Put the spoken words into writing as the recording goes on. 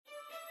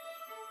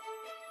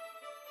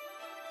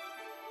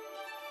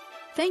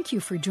Thank you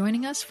for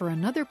joining us for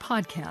another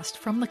podcast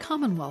from the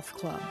Commonwealth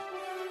Club.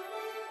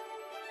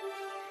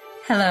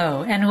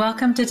 Hello, and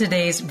welcome to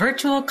today's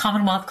virtual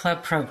Commonwealth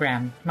Club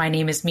program. My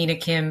name is Mina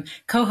Kim,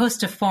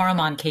 co-host of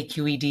Forum on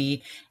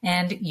KQED,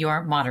 and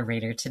your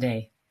moderator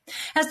today.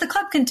 As the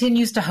club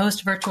continues to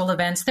host virtual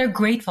events, they're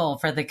grateful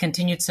for the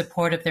continued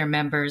support of their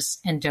members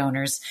and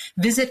donors.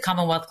 Visit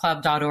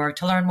commonwealthclub.org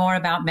to learn more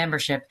about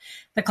membership.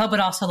 The club would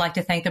also like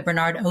to thank the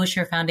Bernard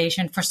Osher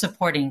Foundation for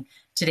supporting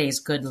today's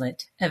Good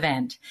Lit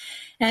event.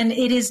 And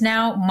it is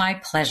now my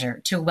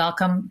pleasure to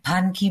welcome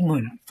Ban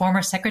Ki-moon,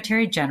 former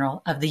Secretary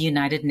General of the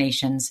United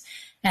Nations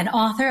and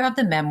author of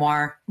the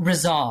memoir,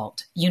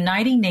 Resolved,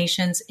 Uniting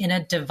Nations in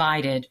a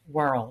Divided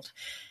World.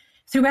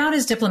 Throughout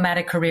his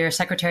diplomatic career,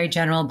 Secretary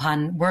General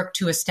Ban worked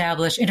to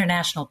establish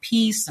international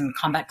peace and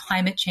combat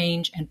climate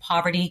change and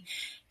poverty.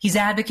 He's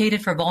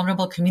advocated for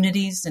vulnerable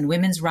communities and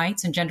women's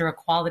rights and gender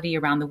equality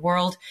around the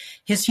world.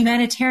 His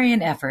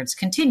humanitarian efforts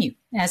continue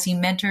as he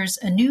mentors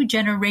a new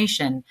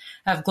generation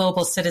of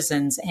global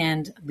citizens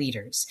and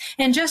leaders.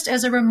 And just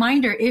as a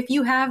reminder, if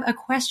you have a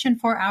question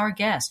for our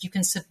guest, you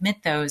can submit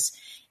those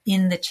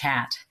in the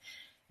chat.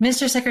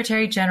 Mr.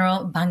 Secretary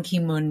General Ban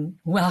Ki-moon,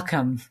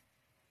 welcome.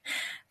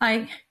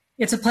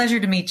 It's a pleasure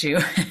to meet you.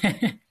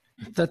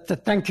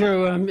 Thank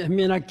you,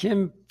 Mina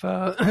Kim,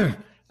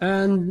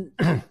 and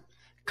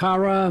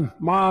Kara,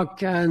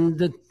 Mark, and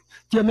the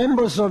dear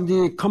members of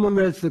the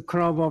Commonwealth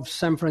Club of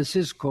San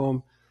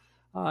Francisco.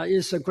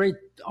 It's a great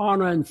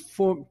honor and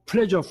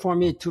pleasure for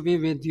me to be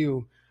with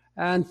you.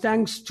 And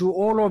thanks to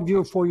all of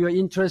you for your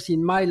interest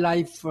in my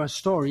life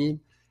story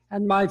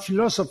and my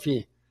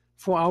philosophy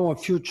for our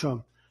future.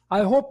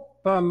 I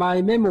hope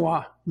my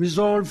memoir,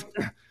 Resolved,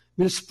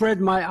 will spread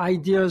my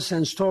ideas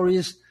and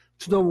stories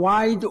to the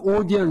wide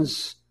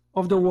audience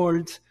of the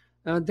world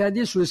that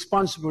is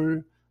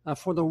responsible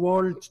for the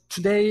world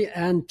today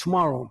and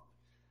tomorrow.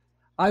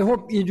 I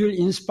hope it will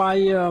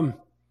inspire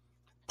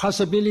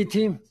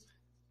possibility,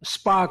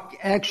 spark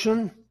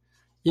action,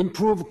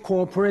 improve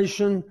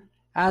cooperation,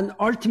 and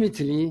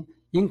ultimately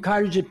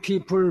encourage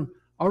people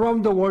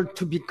around the world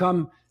to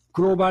become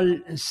global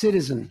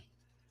citizens.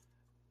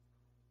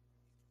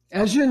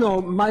 As you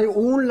know, my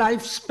own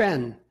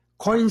lifespan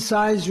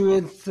coincides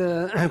with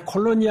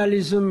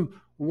colonialism,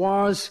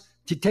 wars,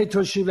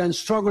 dictatorship, and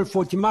struggle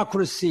for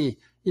democracy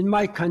in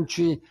my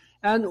country,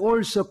 and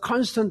also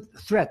constant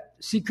threat,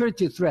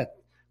 security threat,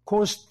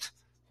 caused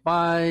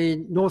by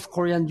North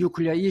Korean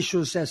nuclear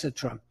issues,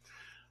 etc.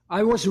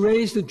 I was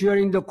raised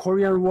during the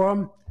Korean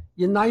War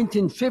in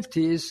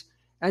 1950s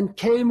and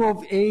came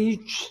of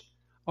age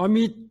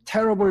amid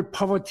terrible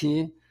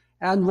poverty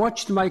and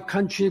watched my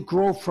country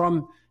grow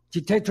from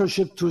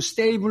dictatorship to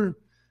stable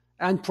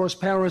and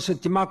prosperous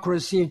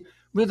democracy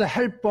with the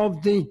help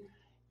of the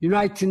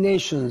United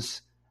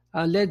Nations,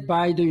 led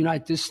by the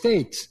United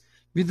States.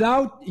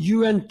 Without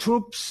UN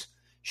troops,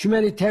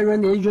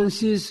 humanitarian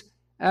agencies,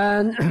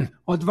 and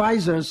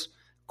advisors,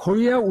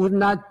 Korea would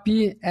not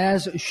be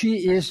as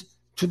she is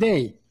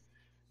today.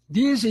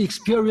 These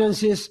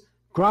experiences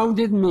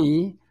grounded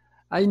me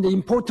in the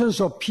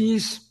importance of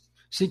peace,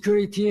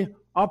 security,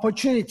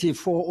 opportunity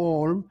for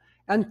all,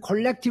 and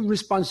collective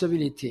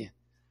responsibility.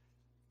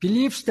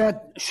 Beliefs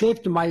that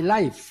shaped my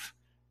life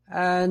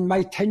and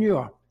my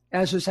tenure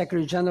as a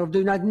Secretary General of the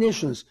United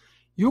Nations.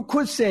 You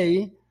could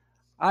say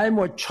I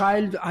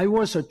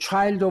was a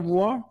child of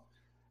war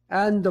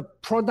and the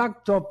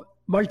product of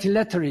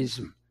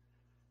multilateralism.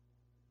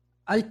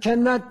 I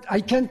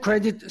can't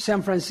credit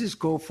San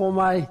Francisco for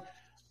my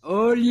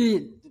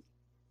early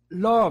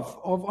love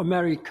of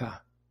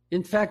America.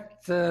 In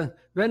fact,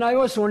 when I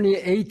was only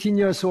 18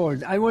 years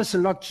old, I was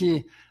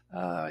lucky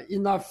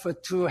enough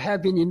to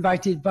have been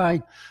invited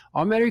by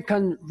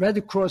American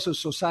Red Cross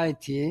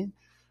Society.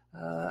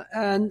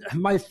 And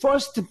my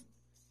first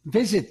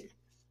visit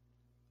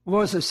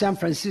was San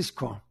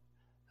Francisco.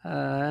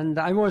 And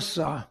I was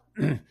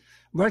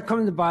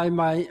welcomed by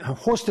my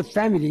host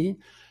family,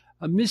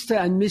 Mr.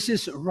 and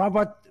Mrs.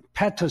 Robert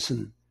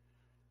Patterson.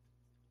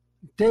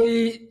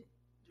 They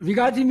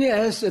regarded me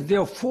as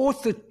their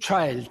fourth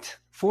child,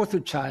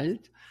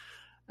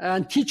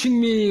 and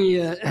teaching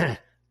me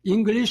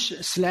English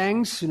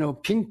slangs,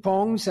 ping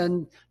pongs,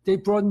 and they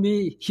brought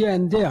me here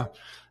and there.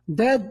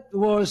 That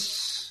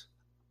was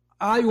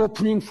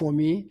eye-opening for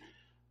me.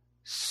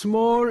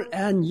 Small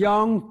and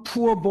young,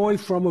 poor boy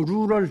from a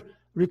rural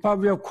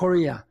Republic of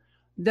Korea.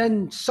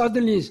 Then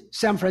suddenly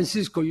San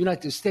Francisco,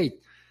 United States.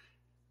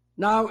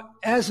 Now,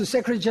 as the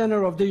Secretary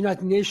General of the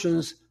United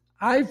Nations,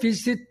 I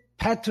visit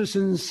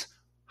Patterson's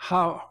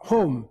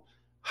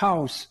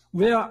house,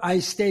 where I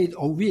stayed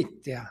a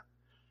week there.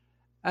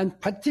 And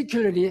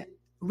particularly,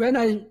 when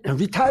I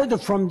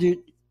retired from the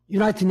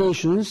United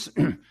Nations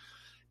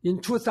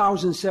in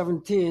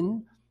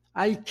 2017,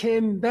 I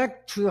came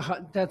back to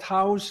that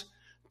house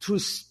to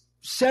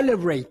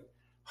celebrate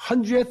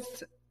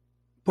 100th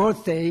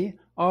birthday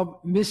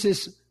of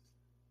Mrs.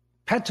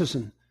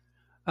 Patterson.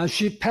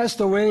 She passed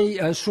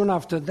away soon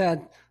after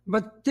that,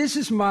 but this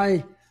is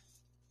my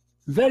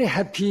very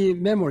happy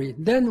memory.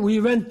 Then we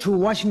went to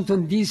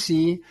Washington,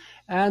 D.C.,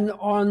 And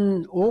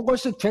on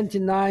August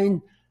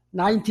 29,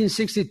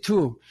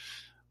 1962,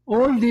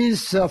 all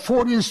these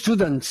foreign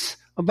students,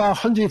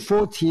 about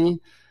 140,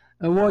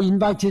 were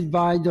invited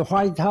by the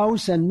White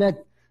House and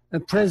met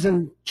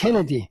President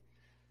Kennedy.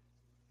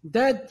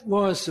 That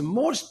was the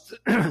most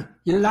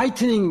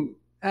enlightening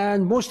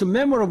and most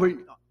memorable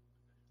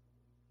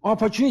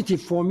opportunity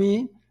for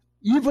me,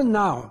 even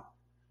now.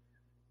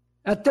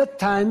 At that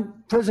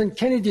time, President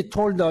Kennedy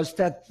told us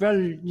that, well,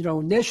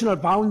 national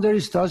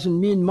boundaries doesn't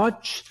mean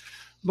much,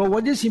 but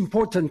what is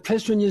important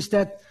question is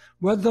that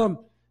whether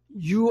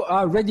you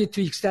are ready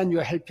to extend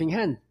your helping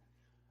hand.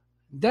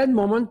 That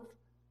moment,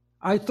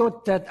 I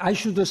thought that I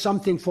should do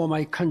something for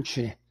my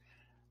country.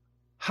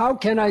 How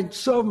can I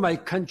serve my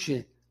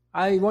country?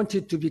 I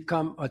wanted to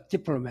become a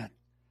diplomat.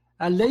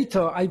 And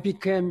later, I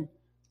became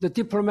the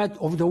diplomat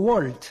of the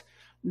world.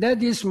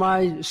 That is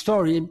my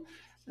story.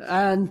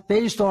 And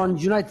based on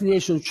United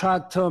Nations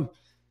Charter,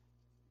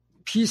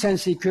 peace and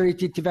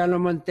security,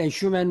 development, and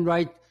human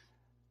rights,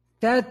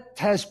 that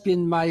has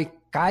been my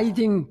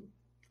guiding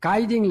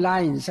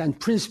lines and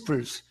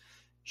principles.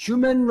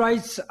 Human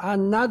rights are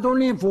not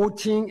only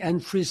voting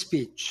and free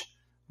speech,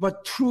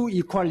 but true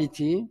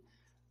equality.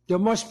 There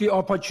must be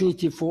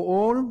opportunity for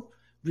all,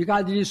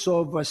 regardless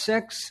of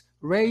sex,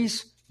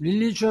 race,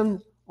 religion,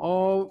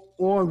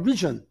 or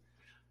region.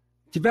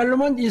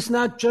 Development is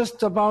not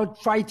just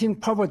about fighting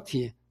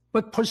poverty,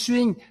 but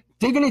pursuing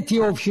dignity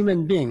of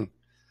human being.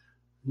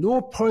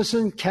 No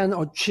person can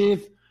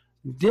achieve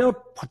their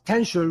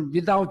potential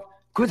without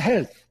good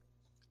health,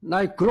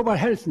 like global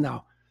health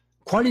now,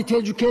 quality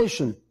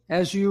education,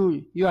 as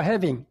you are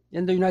having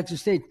in the United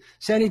States,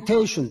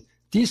 sanitation,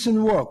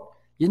 decent work,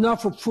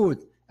 enough food,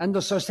 and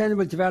the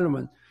sustainable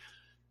development.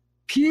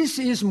 Peace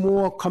is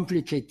more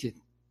complicated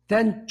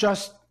than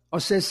just a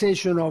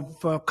cessation of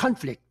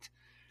conflict.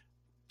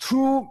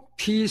 True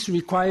peace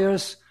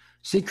requires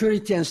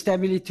security and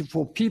stability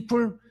for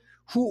people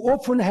who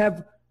often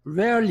have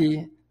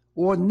rarely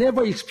or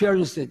never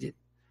experienced it.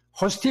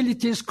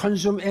 Hostilities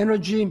consume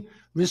energy,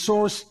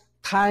 resource,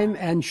 time,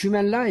 and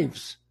human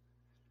lives.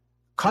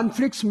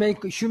 Conflicts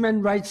make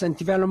human rights and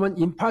development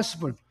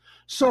impossible.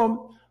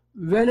 So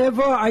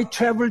whenever I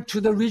travel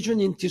to the region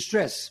in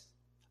distress,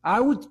 I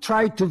would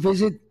try to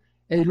visit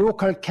a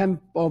local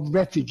camp of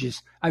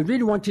refugees. I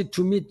really wanted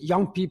to meet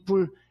young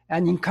people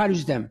and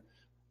encourage them,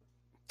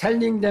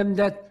 telling them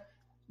that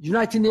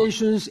United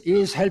Nations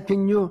is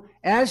helping you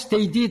as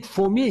they did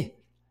for me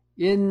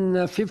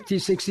in 50,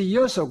 60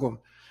 years ago.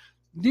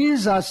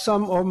 These are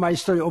some of my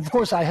stories. Of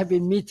course, I have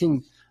been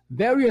meeting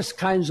various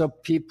kinds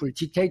of people,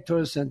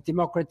 dictators and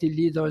democratic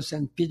leaders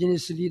and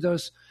business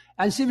leaders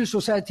and civil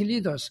society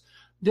leaders.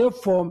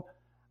 Therefore,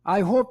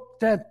 I hope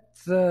that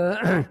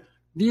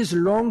these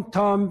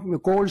long-term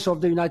goals of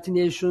the United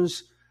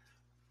Nations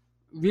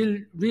will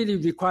really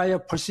require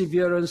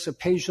perseverance,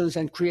 patience,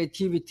 and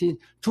creativity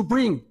to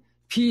bring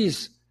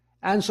peace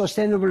and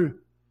sustainable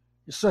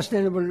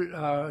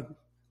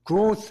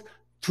growth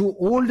to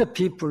all the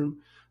people.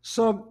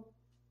 So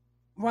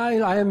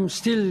while I am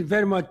still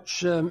very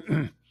much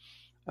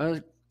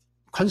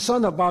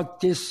concerned about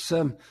this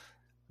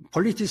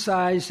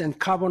politicized and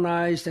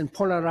carbonized and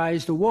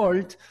polarized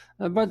world,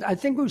 but I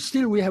think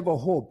we have a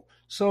hope.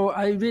 So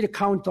I really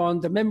count on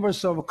the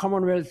members of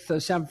Commonwealth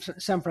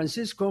San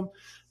Francisco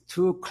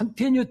to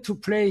continue to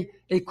play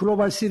a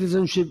global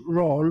citizenship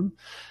role.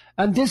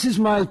 And this is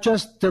my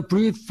just a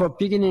brief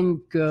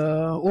beginning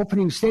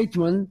opening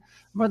statement,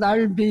 but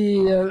I'll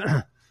be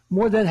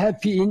more than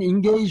happy in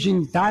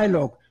engaging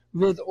dialogue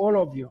with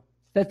all of you.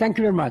 Thank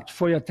you very much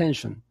for your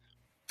attention.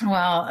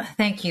 Well,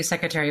 thank you,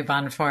 Secretary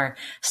Bond, for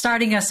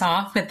starting us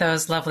off with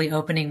those lovely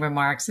opening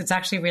remarks. It's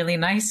actually really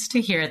nice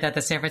to hear that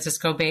the San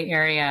Francisco Bay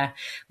Area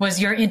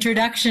was your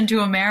introduction to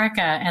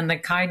America, and the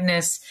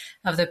kindness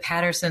of the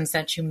Pattersons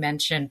that you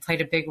mentioned played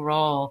a big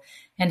role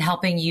in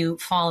helping you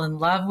fall in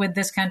love with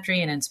this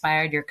country and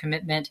inspired your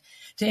commitment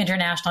to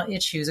international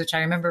issues, which I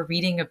remember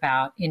reading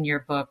about in your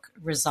book,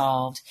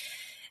 Resolved.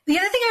 The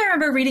other thing I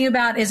remember reading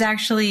about is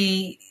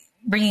actually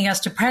bringing us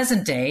to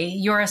present day,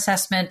 your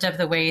assessment of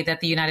the way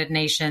that the United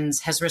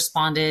Nations has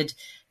responded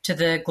to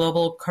the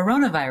global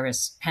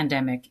coronavirus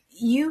pandemic.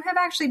 You have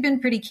actually been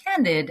pretty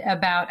candid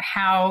about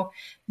how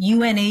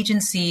UN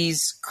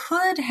agencies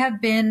could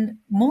have been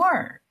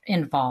more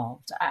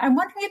involved. I'm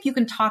wondering if you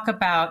can talk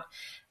about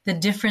the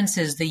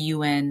differences the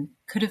UN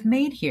could have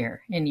made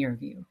here, in your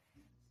view.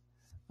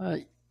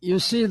 You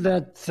see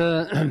that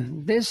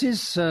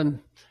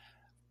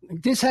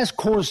this has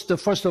caused,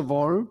 first of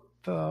all,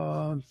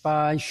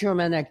 by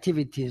human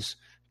activities,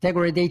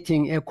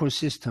 degrading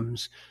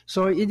ecosystems.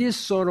 So it is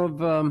sort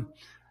of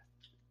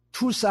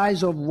two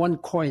sides of one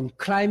coin,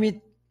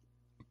 climate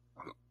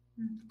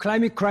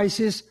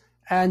crisis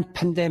and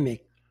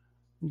pandemic.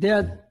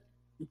 They're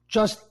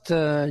just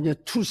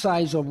two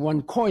sides of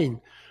one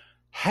coin.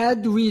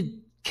 Had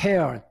we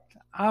cared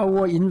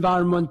our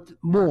environment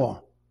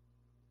more,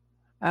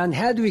 and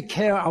had we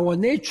cared our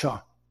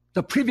nature,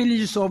 the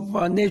privileges of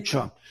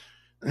nature,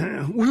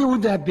 we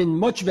would have been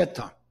much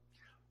better.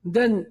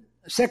 Then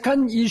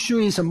second issue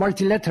is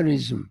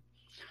multilateralism.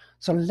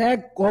 So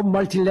lack of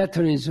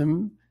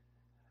multilateralism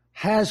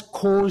has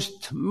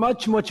caused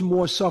much, much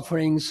more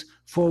sufferings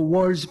for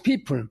world's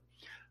people.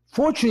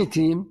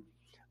 Fortunately,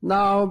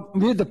 now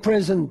with the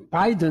President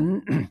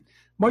Biden,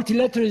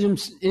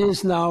 multilateralism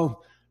is now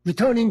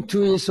returning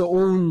to its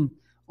own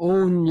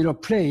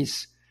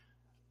place.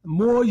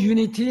 More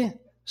unity,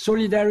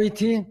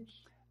 solidarity,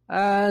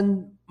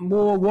 and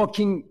more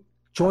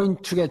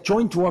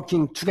joint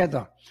working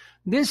together.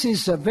 This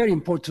is a very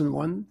important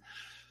one.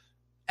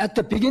 At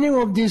the beginning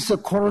of this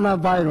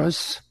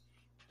coronavirus,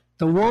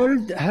 the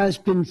world has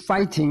been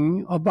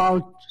fighting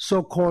about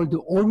so-called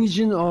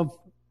origin of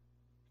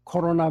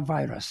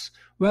coronavirus,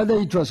 whether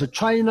it was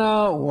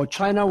China or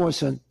China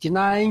was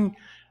denying,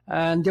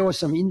 and there were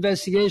some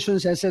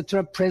investigations,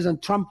 etc.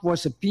 President Trump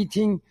was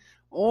beating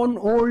on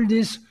all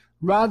this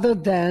rather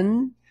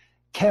than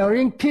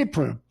carrying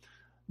people.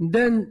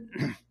 Then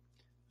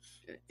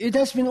it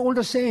has been all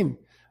the same.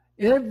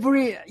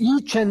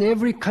 Each and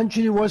every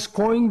country was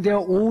going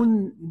their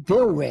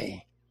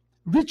way.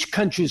 Rich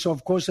countries,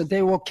 of course,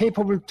 they were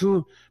capable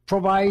to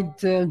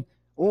provide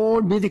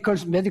all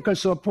medical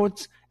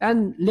support,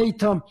 and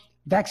later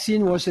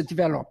vaccine was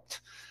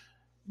developed.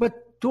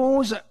 But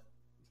those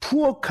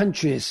poor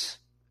countries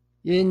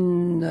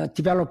in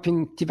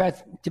developing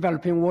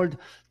world,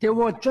 they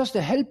were just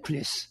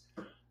helpless.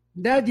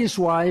 That is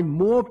why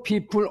more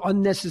people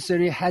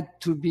unnecessarily had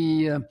to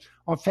be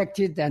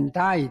affected and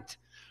died.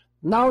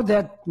 Now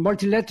that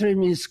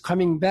multilateralism is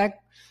coming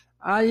back,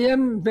 I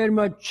am very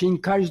much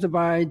encouraged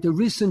by the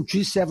recent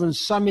G7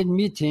 summit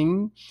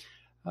meeting.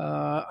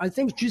 I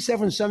think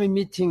G7 summit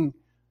meeting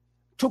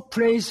took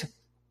place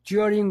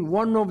during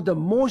one of the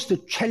most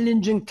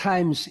challenging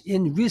times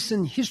in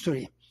recent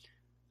history,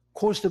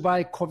 caused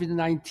by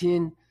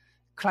COVID-19,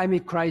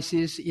 climate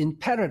crisis in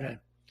parallel.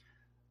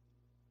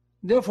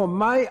 Therefore,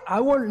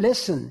 our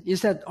lesson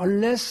is that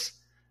unless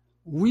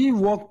we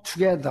work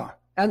together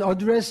and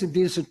address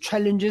these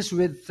challenges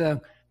with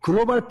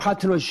global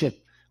partnership,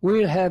 we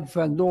will have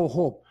no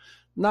hope.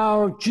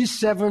 Now,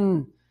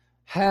 G7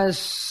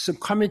 has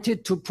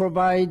committed to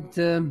provide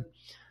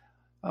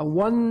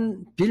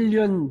 1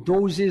 billion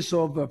doses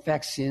of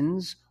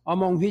vaccines,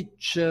 among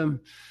which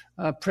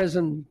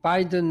President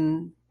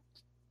Biden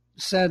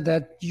said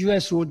that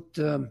U.S. would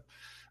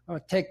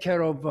take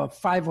care of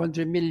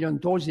 500 million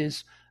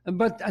doses.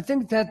 But I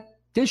think that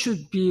there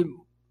should be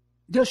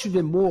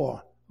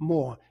more.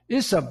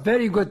 It's a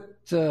very good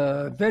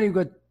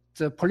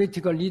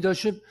political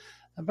leadership,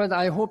 but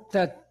I hope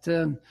that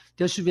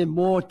there should be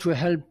more to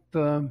help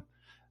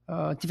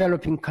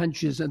developing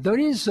countries. There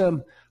is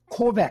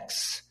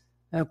COVAX.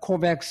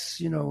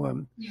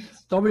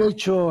 Yes.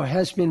 WHO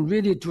has been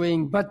really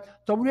doing,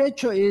 but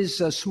WHO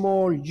is a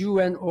small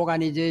UN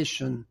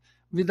organization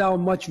without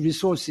much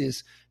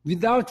resources,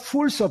 without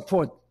full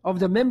support of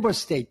the member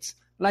states,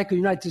 like the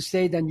United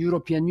States and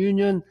European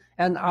Union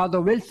and other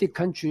wealthy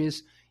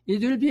countries.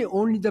 It will be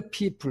only the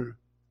people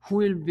who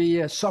will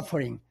be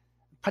suffering,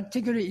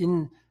 particularly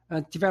in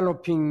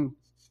developing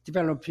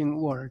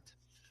world.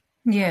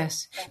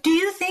 Yes. Do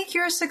you think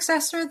your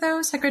successor,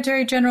 though,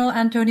 Secretary General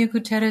Antonio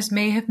Guterres,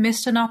 may have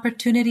missed an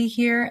opportunity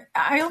here?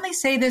 I only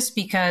say this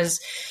because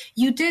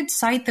you did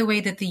cite the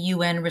way that the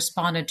UN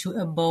responded to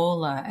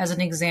Ebola as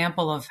an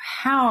example of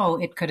how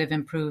it could have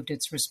improved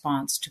its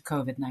response to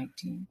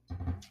COVID-19.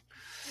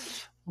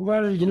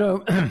 Well,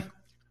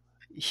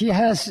 he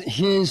has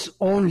his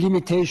own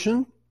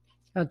limitation.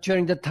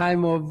 During the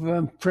time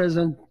of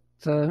President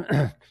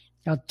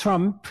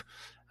Trump,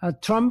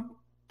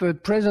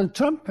 President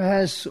Trump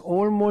has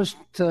almost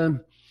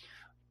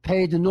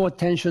paid no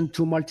attention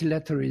to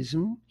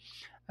multilateralism.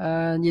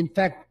 And in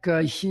fact,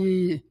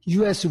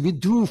 U.S.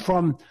 withdrew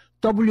from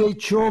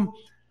WHO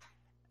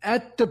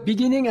at the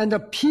beginning and the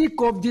peak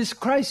of this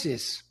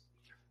crisis.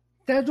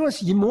 That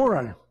was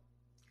immoral.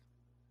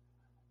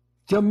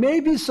 There may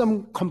be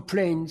some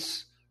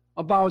complaints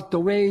about the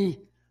way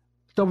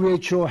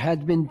WHO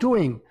had been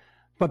doing,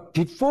 but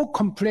before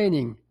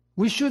complaining,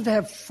 we should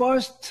have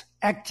first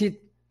acted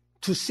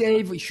to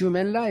save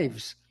human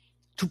lives,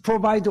 to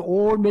provide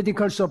all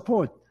medical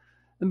support.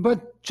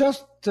 But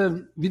just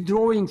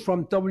withdrawing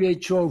from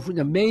WHO,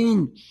 the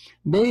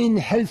main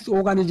health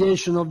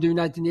organization of the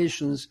United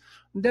Nations,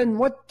 then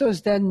what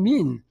does that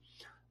mean?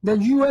 The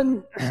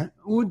UN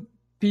would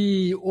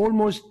be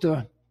almost,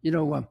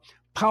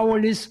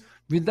 powerless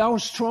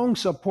without strong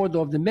support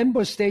of the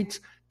member states,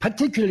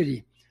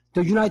 particularly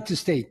the United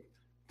States.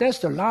 That's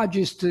the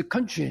largest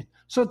country.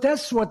 So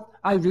that's what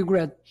I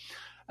regret.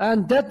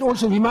 And that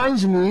also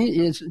reminds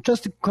me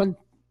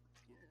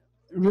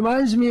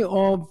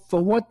of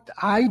what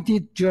I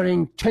did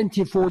during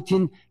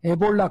 2014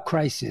 Ebola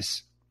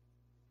crisis.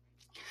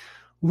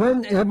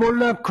 When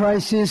Ebola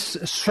crisis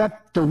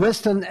swept the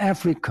Western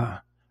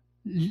Africa,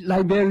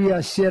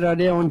 Liberia, Sierra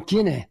Leone,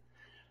 Guinea,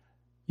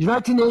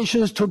 United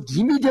Nations took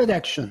immediate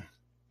action,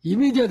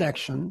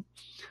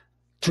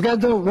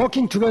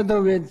 working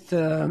together with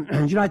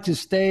United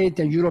States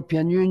and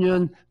European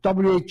Union,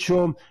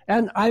 WHO,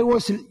 and I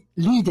was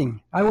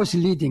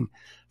leading.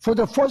 For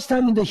the first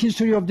time in the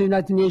history of the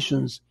United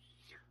Nations,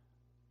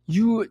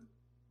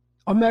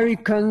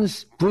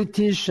 Americans,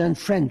 British, and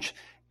French,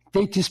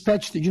 they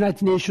dispatched the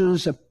United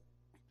Nations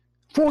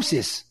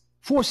forces.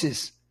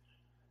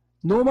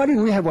 Normally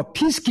we have a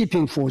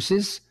peacekeeping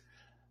forces,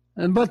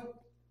 but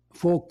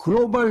for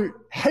global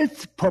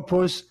health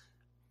purpose,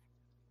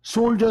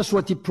 soldiers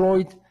were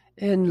deployed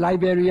in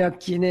Liberia,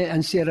 Guinea,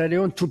 and Sierra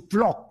Leone to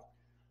block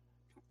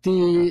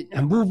the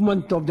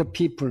movement of the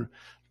people.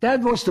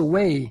 That was the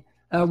way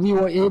we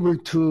were able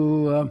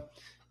to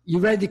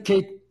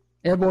eradicate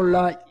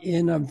Ebola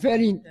in a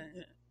very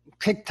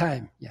quick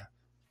time. Yeah.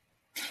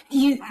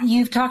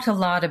 You've talked a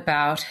lot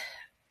about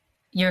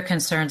your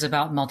concerns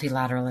about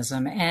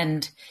multilateralism.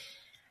 And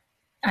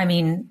I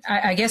mean,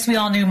 I guess we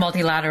all knew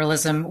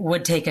multilateralism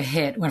would take a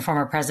hit when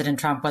former President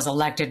Trump was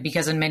elected,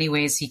 because in many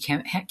ways he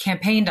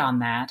campaigned on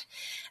that.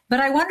 But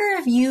I wonder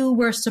if you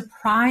were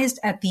surprised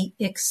at the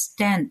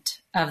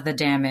extent of the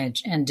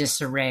damage and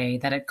disarray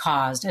that it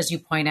caused. As you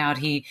point out,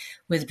 he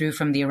withdrew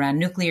from the Iran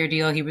nuclear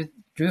deal. He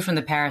withdrew from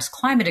the Paris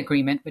Climate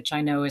Agreement, which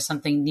I know is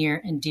something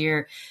near and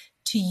dear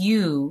to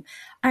you.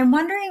 I'm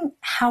wondering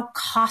how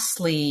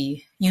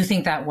costly you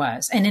think that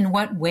was, and in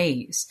what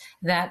ways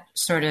that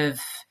sort of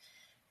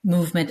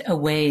movement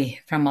away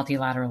from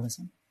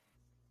multilateralism.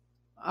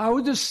 I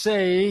would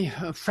say,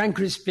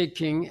 frankly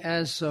speaking,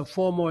 as a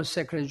former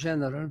Secretary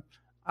General,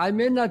 I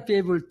may not be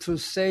able to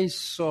say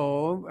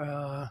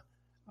so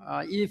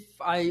if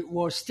I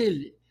were still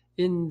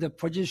in the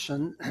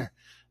position,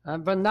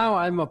 but now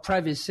I'm a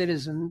private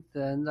citizen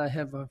and I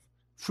have a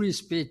free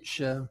speech.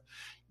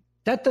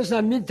 That does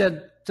not mean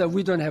that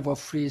we don't have a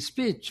free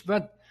speech,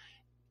 but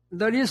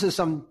there is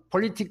some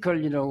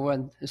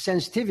political,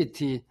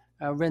 sensitivity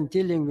when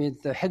dealing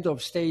with the head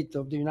of state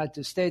of the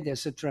United States,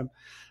 etc.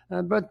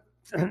 But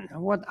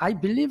what I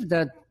believe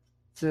that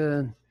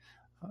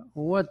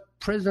what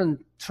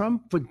President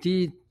Trump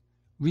did,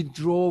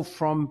 withdraw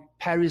from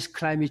Paris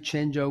Climate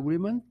Change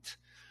Agreement,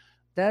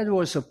 that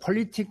was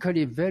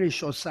politically very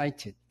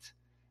short-sighted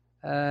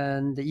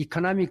and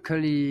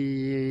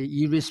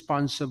economically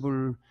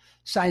irresponsible,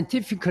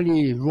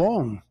 scientifically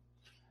wrong,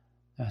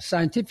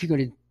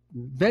 scientifically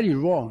very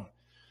wrong.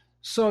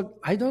 So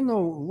I don't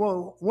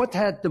know what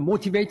had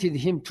motivated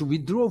him to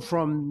withdraw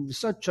from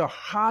such a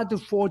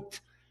hard-fought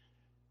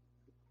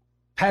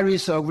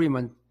Paris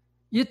Agreement.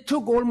 It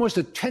took almost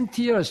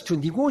 20 years to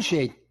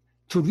negotiate,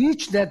 to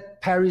reach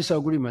that Paris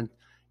Agreement.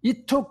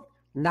 It took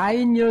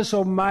 9 years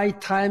of my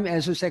time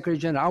as a Secretary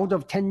General out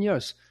of 10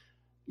 years.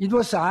 It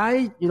was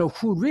I,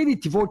 who really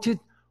devoted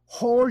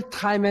whole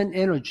time and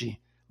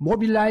energy,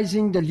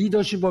 mobilizing the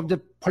leadership of the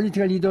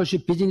political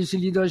leadership, business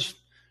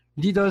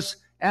leaders,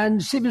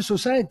 and civil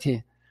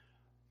society.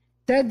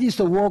 That is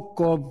the work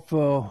of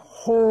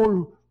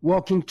whole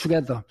working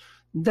together.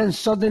 Then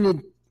suddenly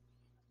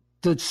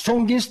the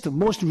strongest,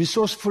 most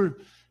resourceful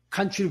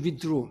country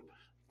withdrew.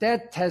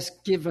 That has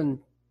given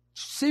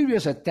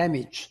serious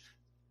damage,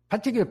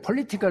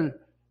 particularly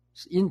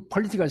in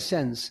political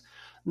sense.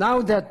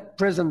 Now that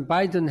President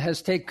Biden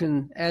has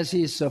taken as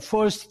his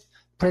first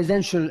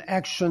presidential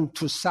action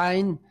to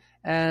sign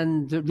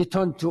and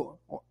return to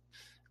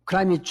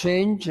climate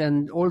change,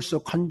 and also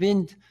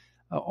convened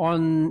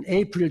on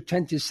April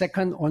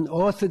 22nd on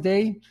Earth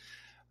Day,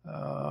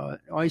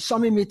 a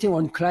summit meeting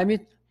on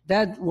climate,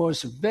 that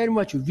was very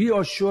much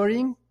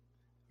reassuring.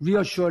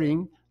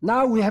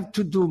 Now we have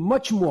to do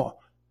much more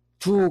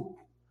to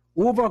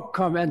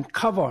overcome and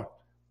cover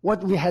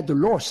what we had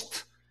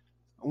lost.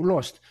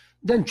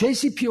 Then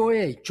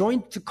JCPOA,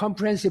 Joint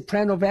Comprehensive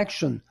Plan of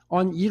Action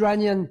on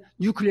Iranian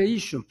nuclear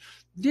issue.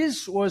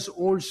 This was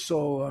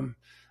also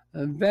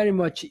very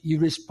much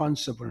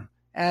irresponsible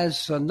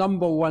as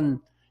number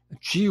one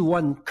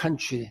G1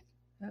 country.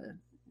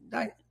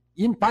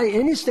 By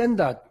any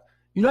standard,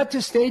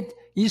 United States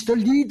is the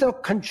leader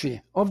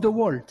country of the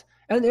world,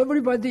 and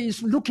everybody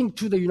is looking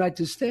to the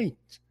United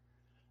States.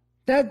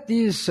 That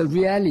is a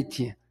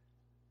reality.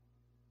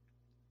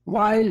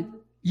 While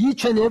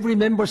each and every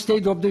member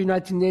state of the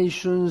United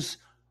Nations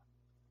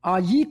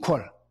are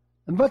equal,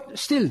 but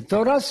still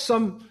there are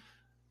some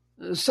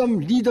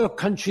leader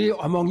country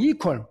among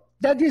equal.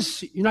 That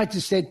is United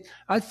States.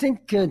 I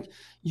think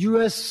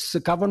U.S.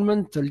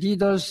 government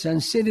leaders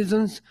and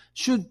citizens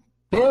should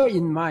bear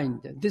in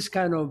mind this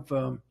kind of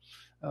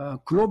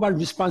global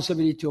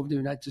responsibility of the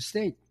United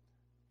States.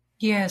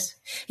 Yes.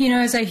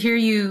 As I hear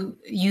you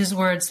use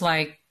words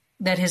like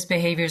that his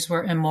behaviors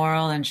were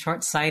immoral and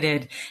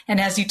short-sighted, and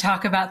as you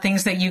talk about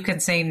things that you can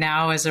say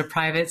now as a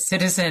private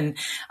citizen,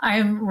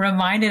 I'm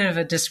reminded of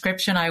a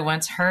description I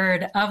once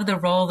heard of the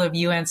role of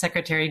UN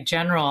Secretary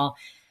General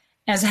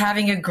as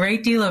having a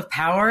great deal of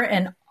power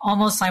and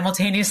almost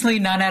simultaneously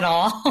none at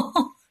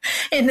all,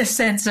 in the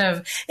sense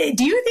of,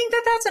 do you think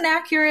that that's an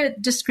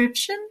accurate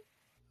description?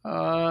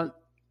 One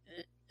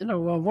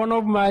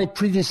of my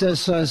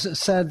predecessors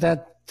said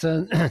that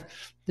the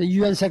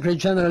UN Secretary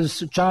General's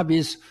job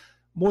is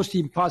most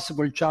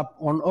impossible job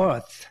on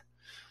earth.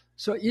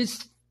 So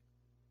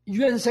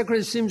UN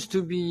Secretary seems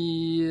to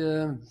be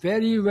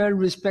very well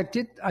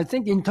respected. I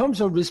think in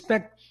terms of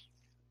respect,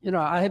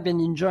 I have been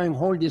enjoying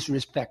all this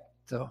respect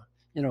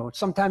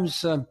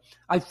Sometimes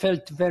I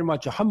felt very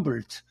much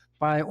humbled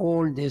by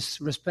all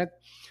this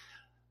respect.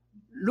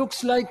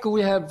 Looks like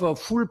we have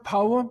full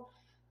power,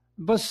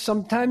 but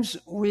sometimes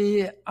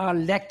we are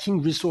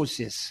lacking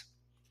resources.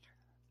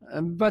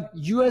 But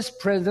U.S.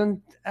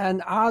 President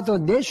and other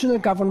national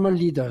government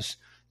leaders,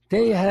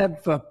 they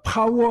have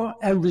power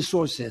and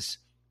resources.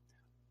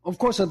 Of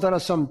course, there are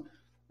some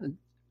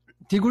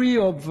degree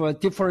of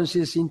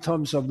differences in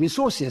terms of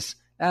resources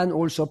and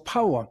also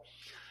power.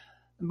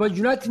 But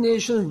United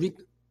Nations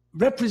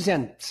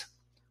represent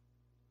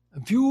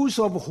views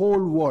of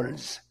whole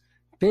worlds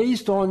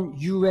based on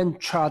UN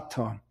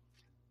Charter.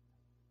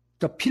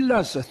 The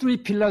pillars, 3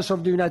 pillars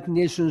of the United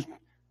Nations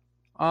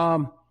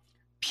are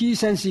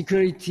peace and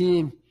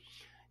security,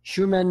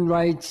 human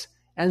rights,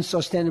 and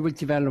sustainable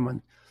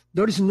development.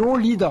 There is no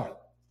leader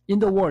in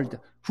the world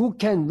who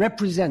can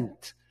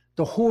represent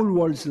the whole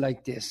world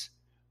like this.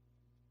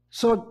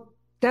 So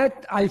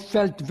that I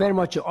felt very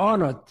much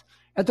honored.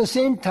 At the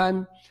same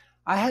time,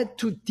 I had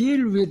to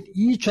deal with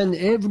each and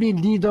every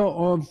leader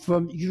of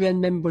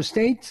UN member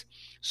states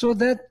so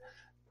that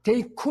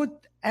they could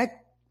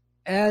act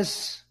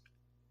as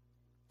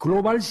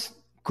global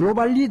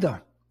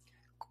leader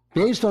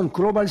based on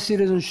global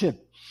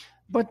citizenship.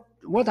 But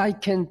what I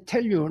can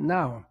tell you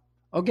now,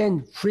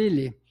 again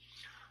freely,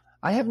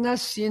 I have not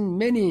seen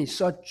many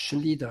such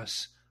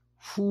leaders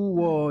who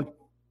were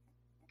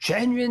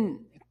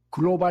genuine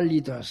global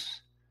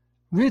leaders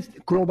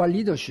with global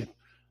leadership.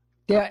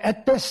 They are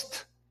at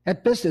best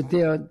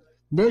they are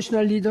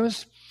national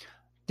leaders.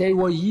 They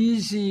were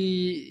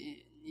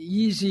easy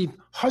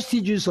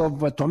hostages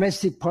of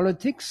domestic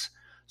politics.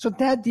 So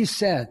that is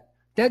sad.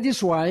 That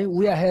is why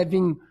we are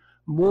having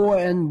more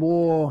and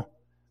more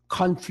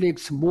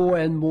conflicts, more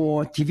and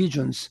more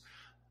divisions.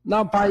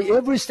 Now, by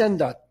every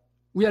standard,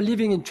 we are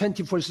living in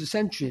 21st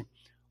century.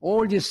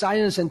 All the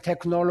science and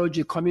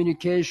technology,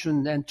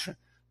 communication and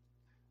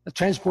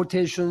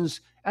transportations,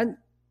 and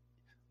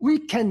we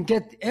can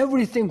get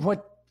everything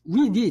what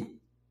we need.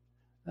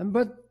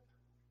 But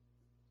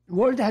the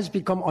world has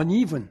become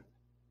uneven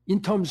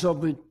in terms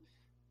of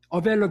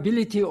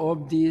availability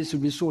of these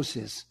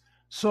resources.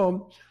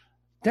 So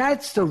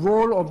that's the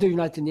role of the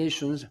United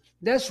Nations.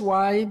 That's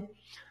why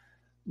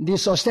the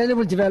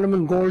Sustainable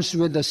Development Goals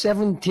with the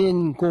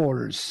 17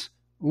 goals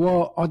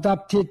were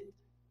adopted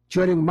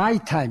during my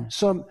time.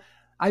 So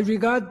I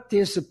regard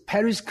this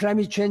Paris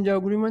Climate Change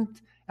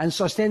Agreement and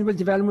Sustainable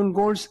Development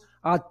Goals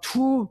are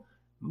two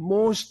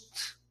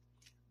most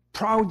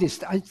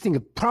proudest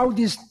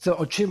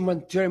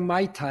achievement during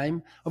my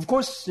time. Of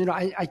course,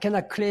 I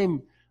cannot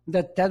claim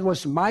that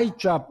was my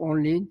job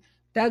only.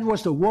 That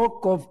was the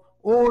work of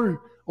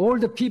all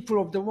the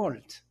people of the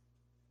world.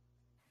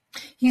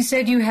 You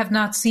said you have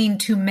not seen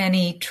too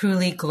many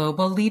truly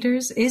global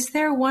leaders. Is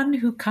there one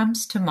who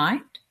comes to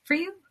mind for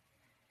you?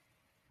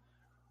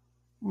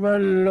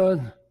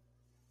 Well,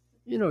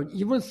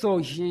 even though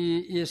he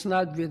is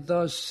not with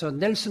us,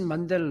 Nelson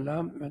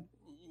Mandela,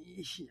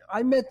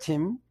 I met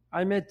him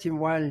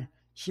while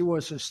he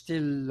was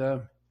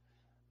still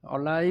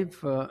alive.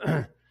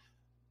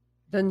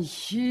 Then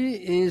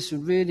he is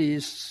really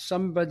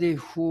somebody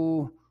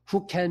who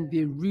can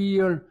be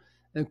real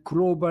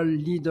global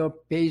leader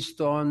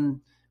based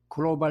on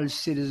global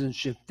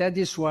citizenship. That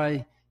is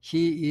why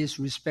he is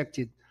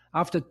respected.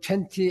 After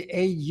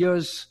 28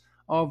 years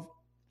of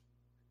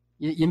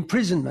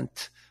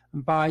imprisonment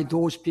by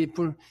those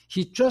people,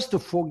 he just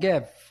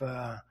forgave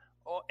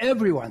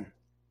everyone.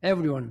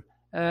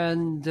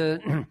 And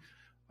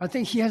I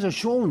think he has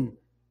shown,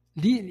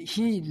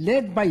 he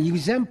led by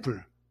example.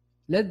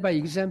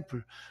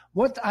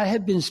 What I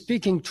have been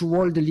speaking to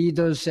world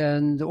leaders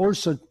and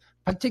also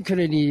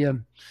particularly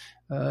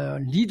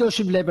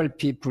leadership level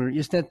people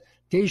is that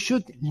they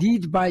should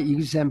lead by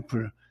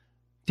example.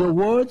 Their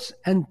words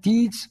and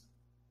deeds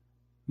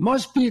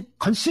must be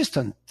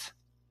consistent.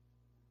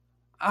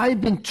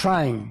 I've been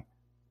trying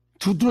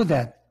to do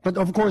that, but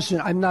of course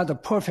I'm not a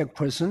perfect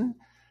person,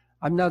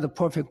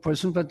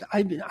 but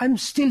I'm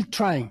still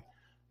trying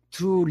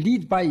to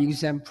lead by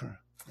example.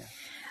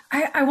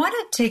 Yeah. I want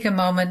to take a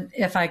moment,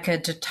 if I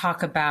could, to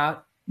talk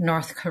about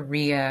North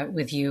Korea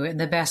with you and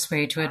the best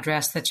way to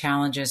address the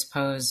challenges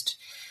posed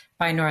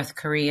by North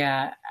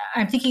Korea.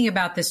 I'm thinking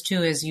about this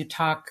too as you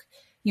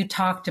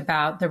talked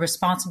about the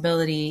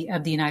responsibility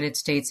of the United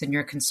States and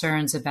your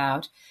concerns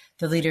about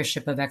the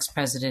leadership of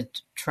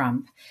ex-President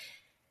Trump.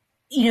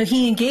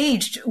 He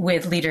engaged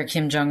with leader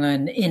Kim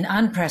Jong-un in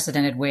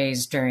unprecedented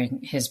ways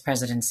during his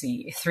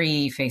presidency,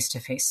 3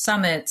 face-to-face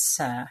summits.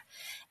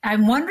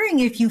 I'm wondering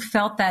if you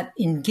felt that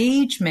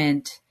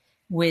engagement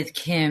with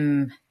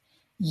Kim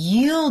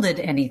yielded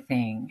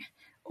anything,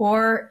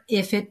 or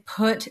if it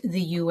put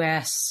the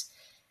U.S.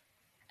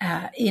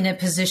 In a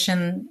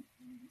position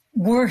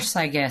worse,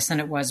 I guess, than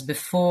it was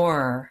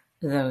before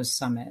those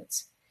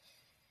summits.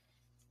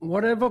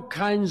 Whatever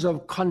kinds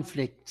of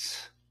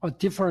conflicts or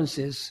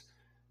differences,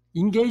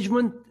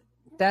 engagement,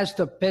 that's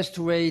the best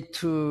way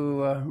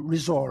to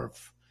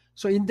resolve.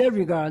 So in that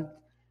regard,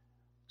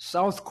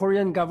 South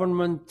Korean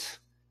government,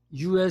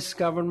 U.S.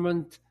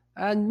 government,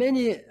 And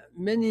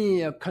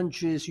many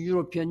countries,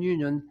 European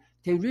Union,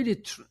 they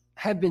really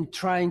have been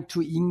trying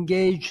to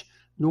engage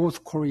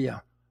North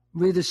Korea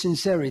with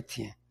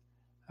sincerity,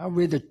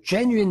 with a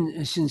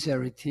genuine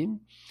sincerity.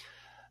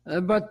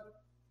 But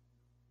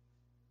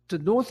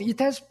it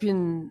has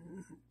been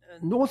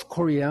North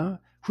Korea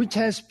which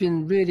has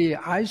been really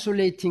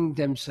isolating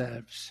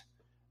themselves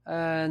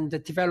and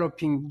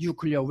developing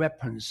nuclear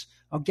weapons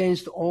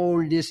against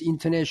all these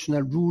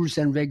international rules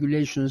and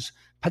regulations,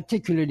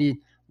 particularly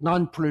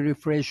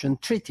Non-Proliferation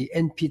Treaty,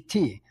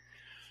 NPT.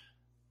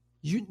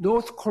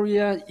 North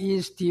Korea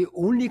is the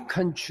only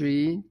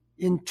country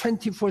in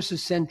 21st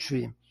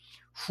century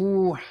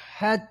who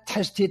had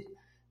tested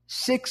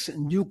 6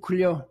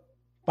 nuclear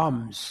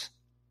bombs,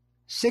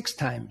 6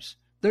 times.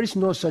 There is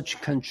no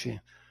such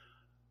country.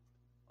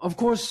 Of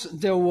course,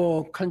 there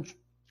were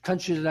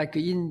countries like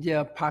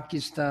India,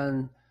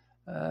 Pakistan,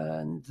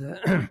 and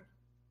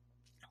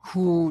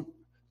who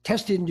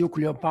tested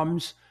nuclear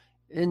bombs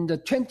in the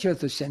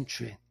 20th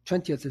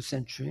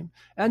century,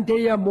 and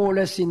they are more or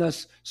less in a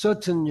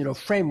certain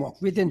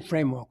framework, within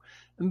framework.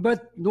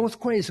 But North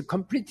Korea is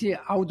completely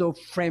out of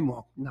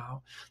framework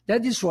now.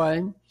 That is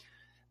why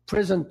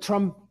President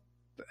Trump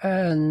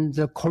and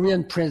the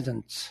Korean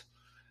presidents,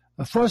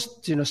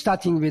 first,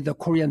 starting with the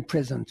Korean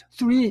president,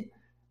 3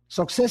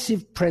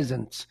 successive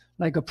presidents,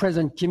 like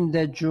President Kim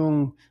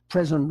Dae-jung,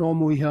 President Roh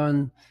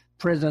Moo-hyun,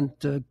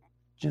 President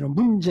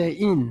Moon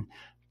Jae-in,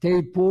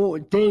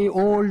 they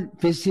all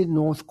visited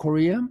North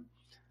Korea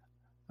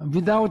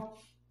without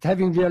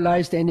having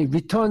realized any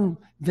return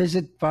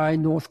visit by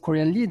North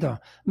Korean leader.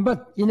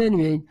 But in any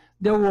way,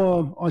 there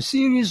were a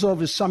series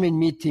of summit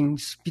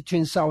meetings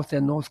between South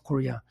and North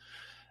Korea.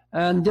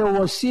 And there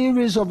were a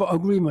series of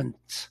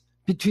agreements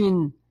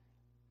between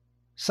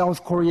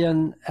South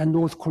Korean and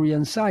North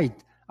Korean side.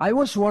 I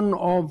was one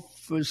of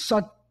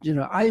such,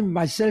 I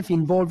myself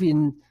involved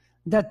in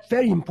that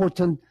very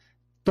important,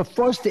 the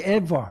first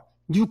ever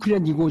nuclear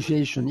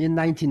negotiation in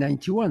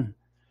 1991.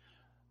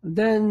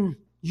 Then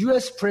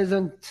U.S.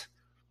 President,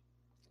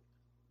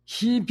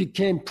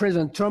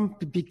 President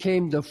Trump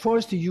became the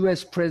first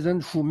U.S.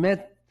 president who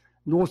met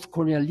North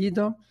Korean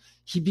leader.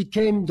 He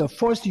became the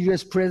first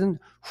U.S. president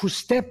who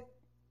stepped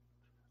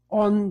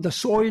on the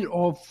soil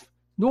of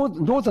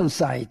northern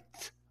side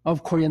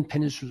of Korean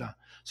Peninsula.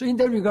 So in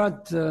that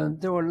regard,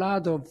 there were a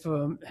lot of,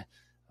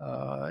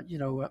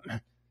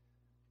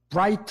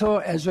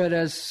 brighter as well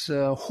as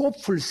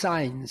hopeful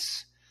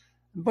signs.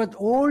 But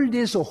all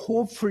these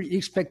hopeful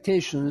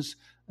expectations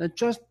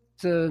just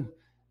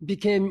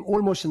became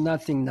almost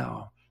nothing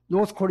now.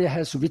 North Korea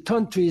has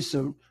returned to its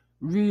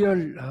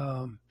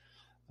real,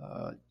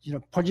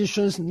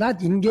 positions,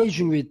 not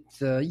engaging with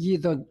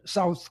either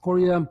South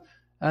Korea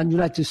and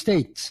United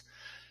States.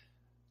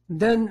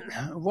 Then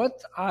what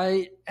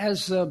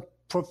as a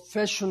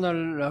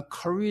professional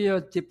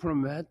career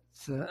diplomat,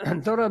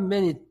 there are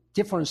many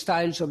different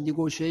styles of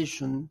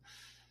negotiation.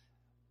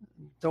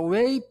 The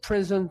way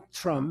President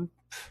Trump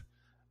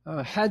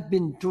had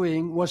been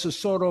doing was a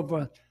sort of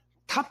a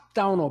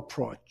top-down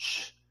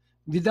approach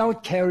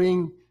without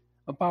caring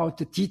about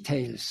the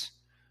details.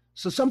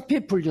 So some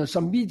people,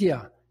 some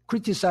media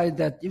criticized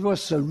that it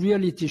was a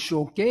reality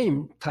show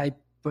game type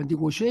of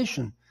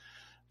negotiation.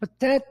 But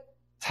that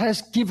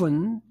has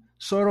given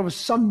sort of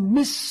some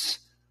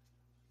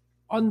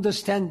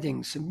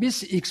misunderstandings,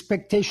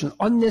 mis-expectation,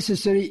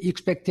 unnecessary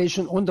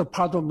expectation on the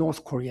part of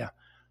North Korea.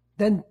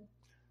 Then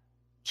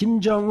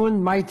Kim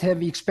Jong-un might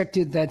have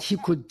expected that he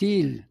could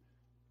deal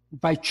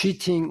by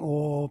cheating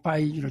or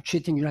by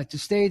cheating United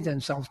States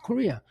and South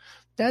Korea.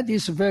 That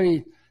is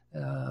very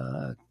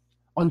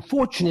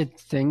unfortunate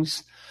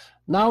things.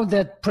 Now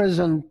that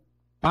President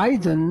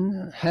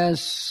Biden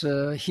has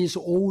his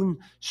own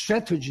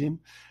strategy,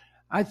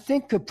 I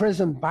think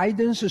President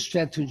Biden's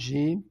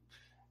strategy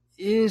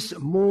is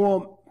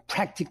more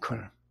practical,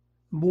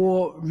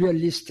 more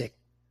realistic,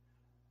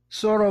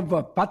 sort of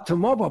a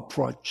bottom-up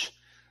approach,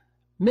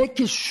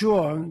 making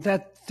sure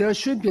that there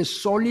should be a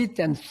solid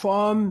and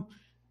firm,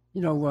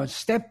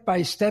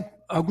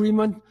 step-by-step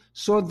agreement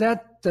so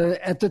that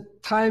at the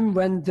time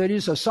when there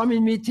is a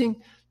summit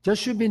meeting, there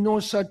should be no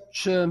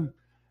such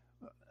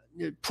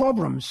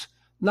problems.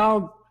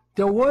 Now,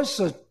 there was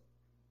a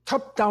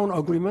top-down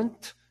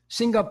agreement,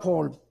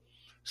 Singapore,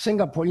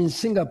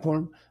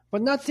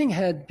 but nothing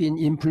had been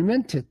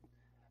implemented.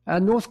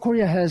 And North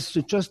Korea has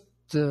just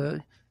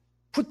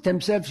put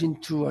themselves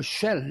into a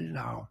shell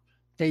now.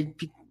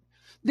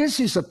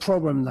 This is a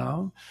problem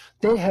now.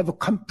 They have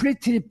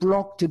completely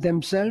blocked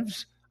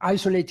themselves,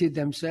 isolated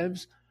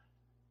themselves.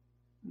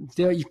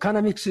 Their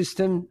economic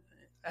system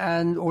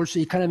and also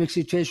economic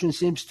situation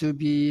seems to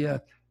be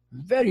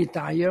very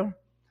dire.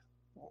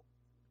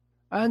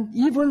 And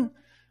even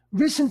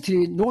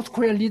recently, North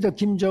Korean leader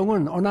Kim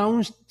Jong-un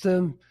announced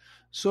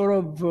sort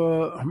of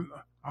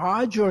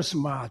arduous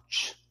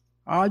march,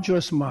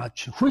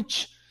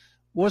 which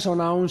was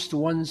announced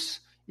once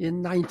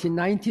in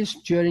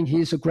 1990s during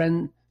his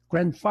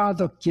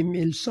grandfather Kim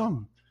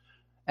Il-sung.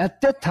 At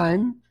that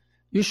time,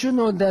 you should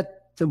know that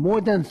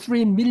more than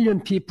 3 million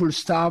people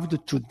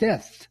starved to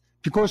death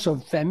because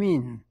of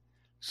famine.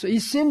 So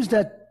it seems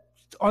that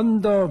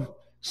under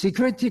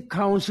Security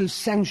Council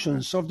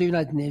sanctions of the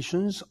United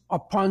Nations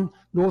upon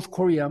North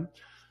Korea,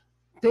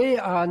 they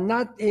are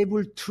not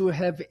able to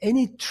have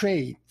any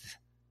trade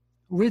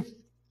with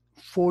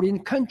foreign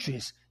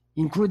countries,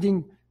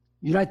 including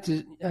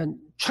United and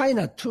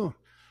China too.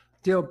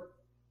 Their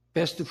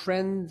best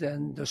friend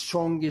and the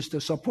strongest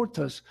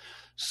supporters.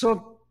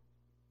 So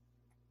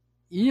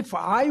if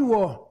I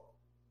were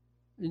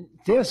in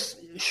their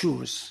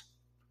shoes,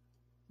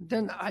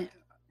 then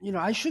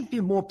I should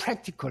be more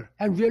practical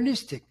and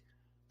realistic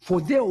for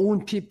their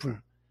own people,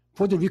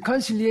 for the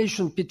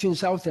reconciliation between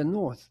South and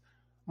North.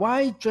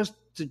 Why just,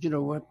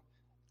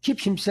 keep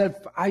himself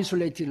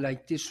isolated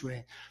like this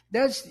way?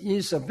 That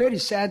is a very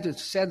sad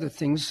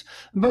things.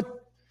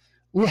 But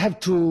we have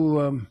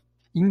to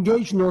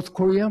engage North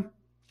Korea.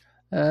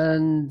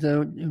 And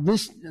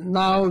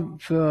now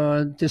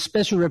the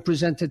special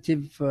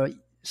representative,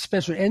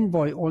 special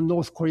envoy on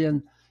North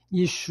Korean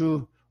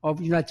issue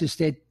of United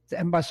States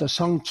Ambassador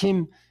Sung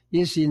Kim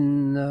is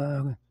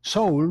in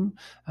Seoul,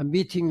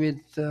 meeting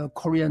with the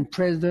Korean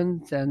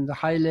president and the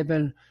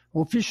high-level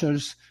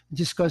officials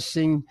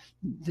discussing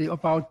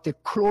about the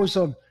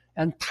closer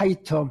and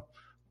tighter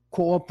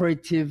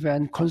cooperative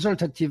and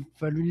consultative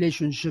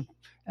relationship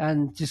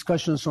and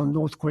discussions on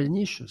North Korean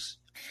issues.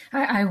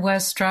 I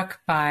was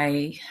struck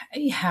by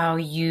how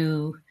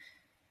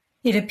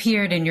it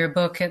appeared in your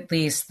book, at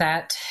least,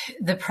 that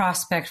the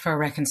prospect for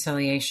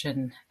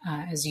reconciliation,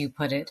 as you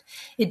put it,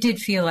 it did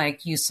feel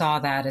like you saw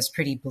that as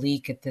pretty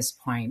bleak at this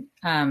point.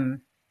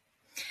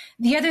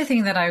 The other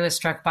thing that I was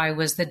struck by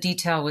was the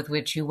detail with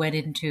which you went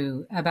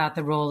into about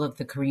the role of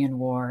the Korean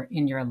War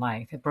in your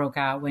life. It broke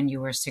out when you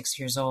were 6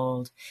 years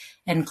old,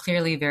 and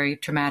clearly very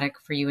traumatic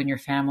for you and your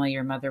family.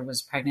 Your mother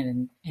was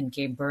pregnant and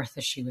gave birth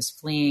as she was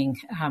fleeing.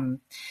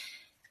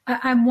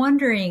 I'm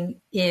wondering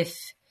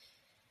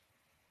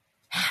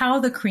how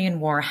the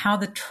Korean War, how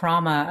the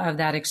trauma of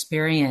that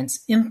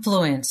experience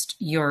influenced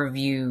your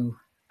view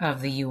of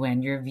the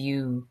UN, your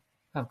view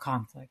of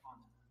conflict.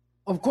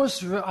 Of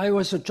course, I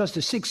was just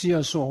 6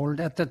 years old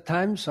at that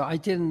time, so I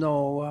didn't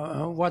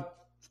know what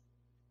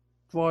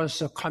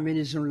was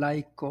communism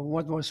like or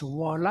what was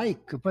war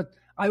like. But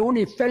I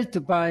only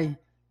felt by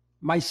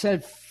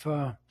myself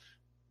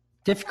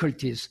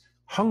difficulties,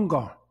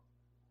 hunger,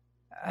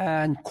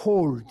 and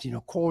cold,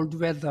 cold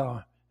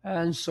weather,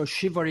 and so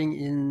shivering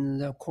in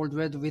the cold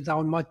weather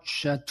without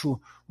much to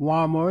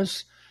warm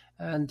us.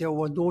 And there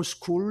were no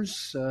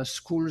schools.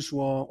 Schools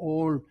were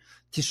all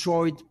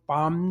destroyed,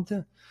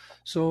 bombed.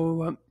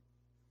 So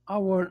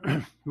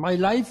my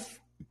life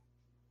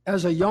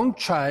as a young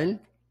child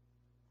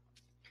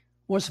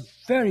was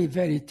very,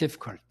 very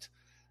difficult.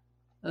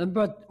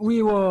 But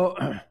we were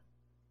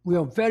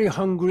very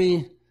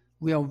hungry.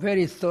 We were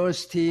very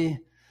thirsty.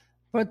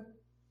 But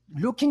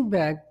looking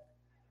back,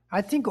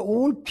 I think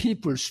all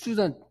people,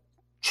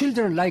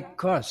 children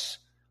like us,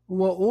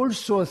 were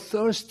also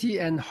thirsty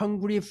and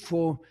hungry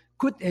for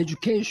good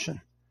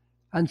education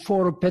and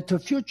for a better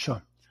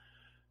future.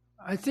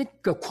 I think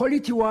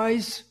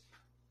quality-wise,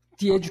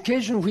 the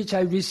education which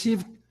I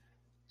received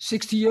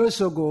 60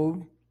 years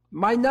ago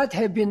might not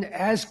have been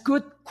as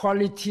good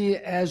quality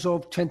as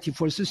of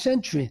 21st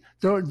century.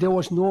 There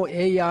was no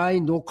AI,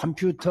 no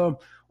computer,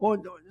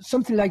 or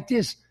something like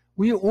this.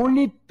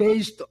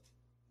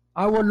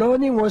 Our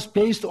learning was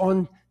based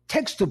on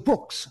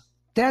textbooks.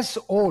 That's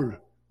all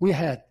we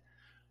had.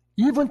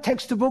 Even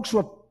textbooks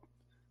were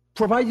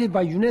provided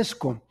by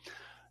UNESCO.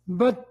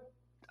 But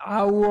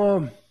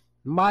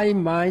my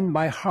mind,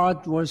 my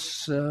heart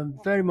was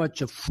very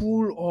much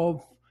full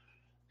of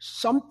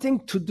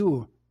something to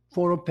do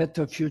for a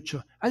better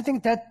future. I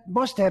think that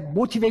must have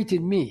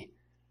motivated me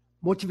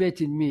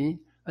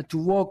to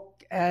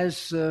work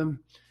as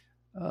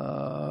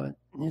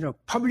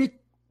public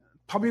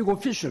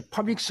official,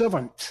 public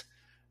servant,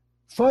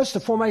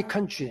 first for my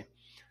country.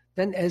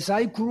 Then as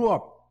I grew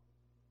up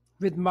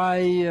with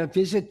my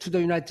visit to the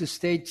United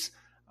States,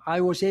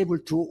 I was able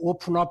to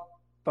open up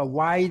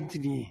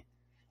widely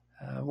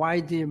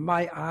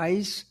my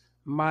eyes,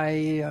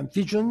 my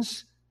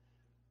visions.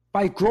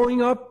 By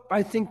growing up,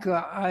 I think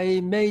I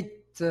made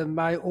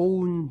my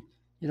own,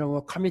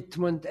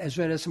 commitment as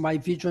well as my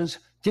visions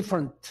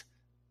different,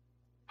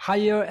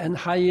 higher and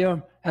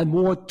higher and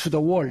more to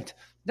the world.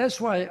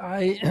 That's why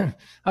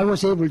I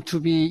was able to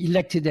be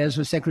elected as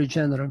a Secretary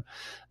General.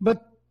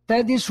 But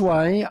that is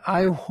why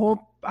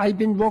I've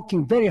been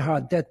working very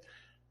hard that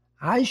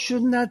I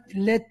should not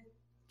let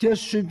there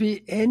should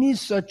be any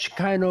such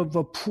kind of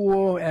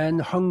poor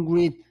and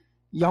hungry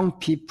young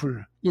people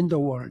in the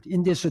world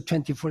in this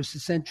 21st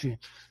century.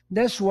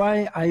 That's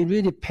why I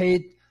really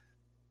paid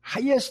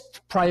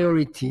highest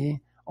priority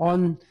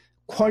on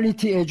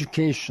quality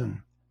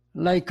education,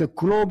 like a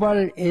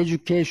Global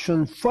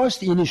Education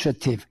First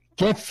Initiative,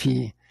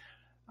 GEFI.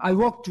 I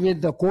worked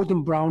with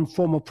Gordon Brown,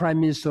 former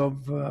Prime Minister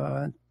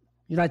of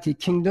United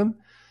Kingdom,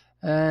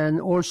 and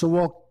also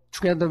worked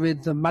together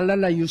with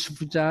Malala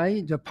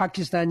Yousafzai, the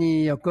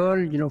Pakistani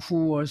girl,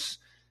 who was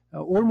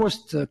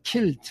almost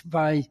killed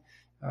by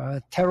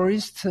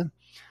terrorists.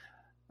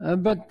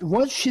 But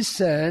what she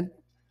said,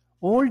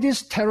 all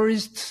these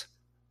terrorists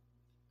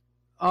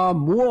are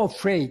more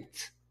afraid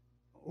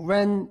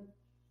when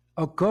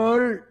a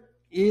girl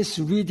is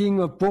reading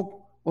a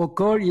book or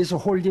girl is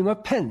holding a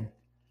pen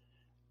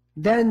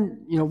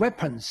than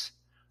weapons.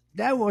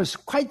 That was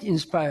quite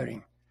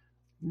inspiring.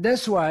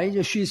 That's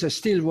why she's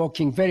still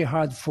working very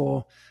hard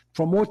for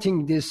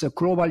promoting this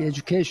global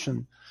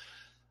education.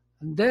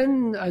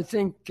 Then I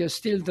think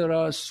still there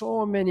are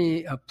so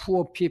many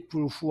poor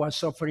people who are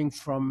suffering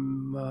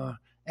from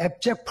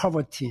abject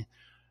poverty.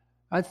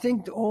 I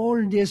think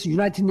all these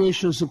United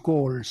Nations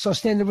goals,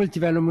 Sustainable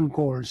Development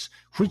Goals,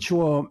 which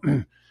were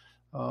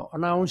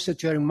announced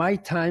during my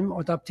time,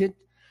 adopted,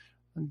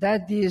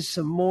 that is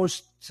the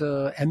most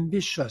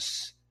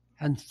ambitious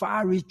and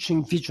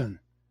far-reaching vision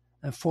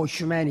for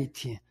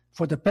humanity,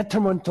 for the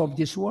betterment of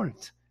this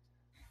world.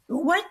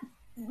 What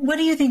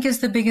do you think is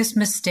the biggest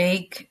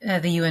mistake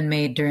the UN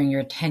made during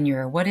your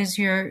tenure? What is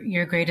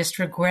your greatest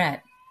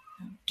regret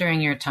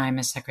during your time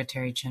as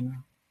Secretary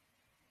General?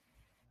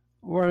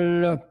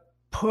 Well,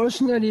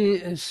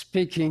 personally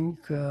speaking,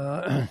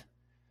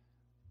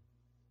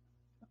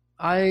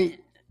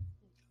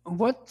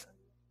 what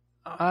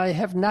I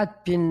have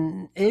not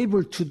been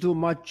able to do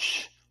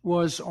much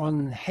was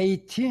on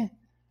Haiti,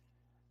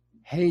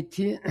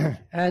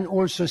 and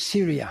also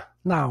Syria.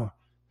 Now,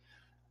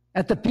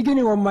 at the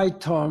beginning of my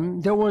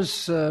term, there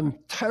was a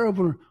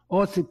terrible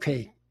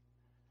earthquake,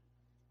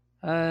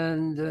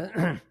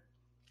 and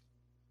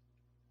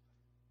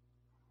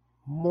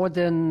more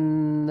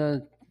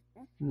than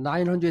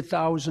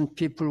 900,000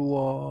 people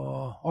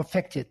were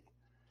affected,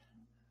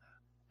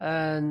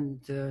 and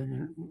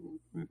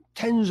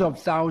tens of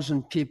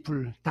thousands of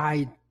people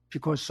died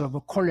because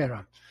of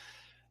cholera.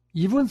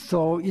 Even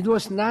though it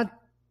was not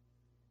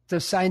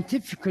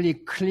scientifically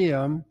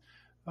clear,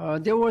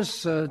 there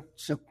was a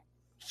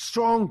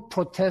strong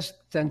protest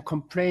and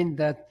complaint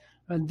that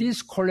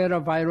this cholera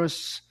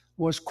virus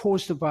was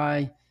caused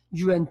by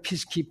UN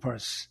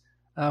peacekeepers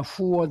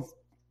who were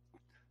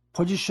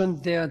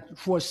positioned there,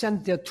 who were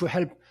sent there to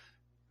help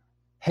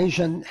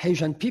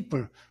Haitian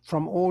people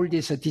from all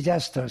these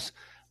disasters.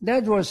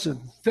 That was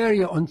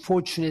very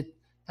unfortunate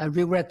and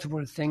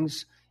regrettable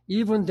things.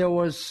 Even there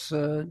was,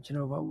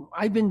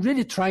 I've been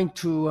really trying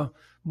to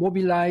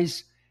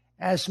mobilize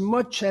as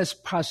much as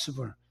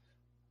possible.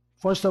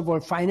 First of all,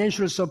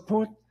 financial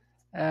support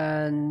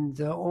and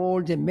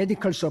all the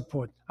medical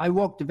support. I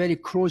worked very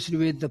closely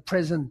with the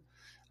President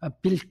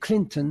Bill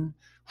Clinton,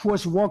 who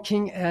was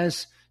working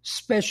as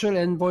Special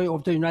Envoy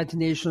of the United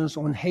Nations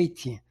on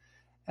Haiti.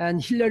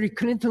 And Hillary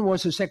Clinton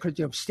was the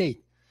Secretary of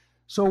State.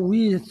 So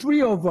we,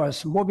 three of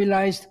us,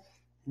 mobilized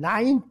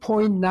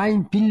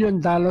 $9.9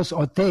 billion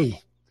a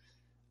day.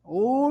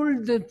 All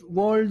the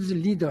world's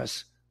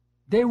leaders,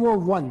 they were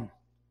one.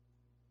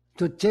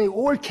 They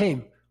all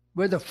came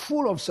with a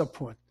full of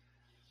support.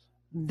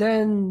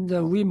 Then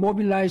we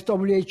mobilized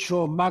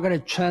WHO,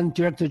 Margaret Chan,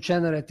 Director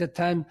General at that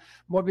time,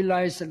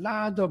 mobilized a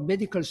lot of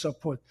medical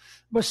support.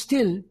 But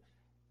still,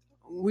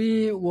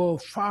 we were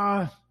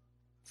far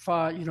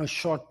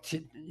short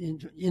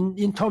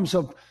in terms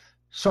of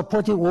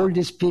supporting all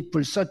these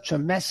people, such a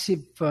massive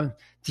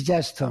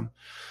disaster.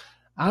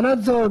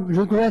 Another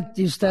regret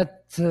is that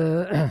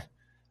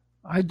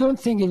I don't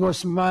think it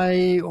was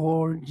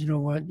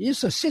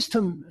it's a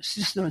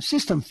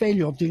system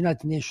failure of the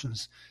United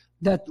Nations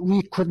that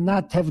we could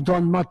not have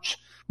done much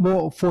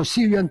more for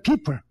Syrian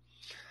people.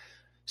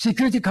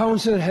 Security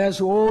Council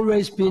has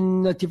always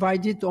been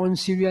divided on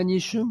Syrian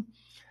issue,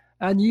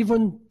 and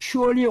even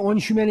purely on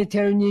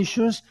humanitarian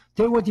issues,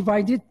 they were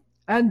divided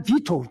and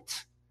vetoed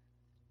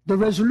the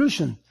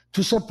resolution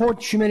to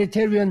support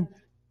humanitarian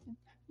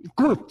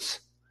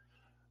goods.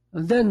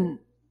 And then,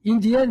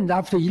 in the end,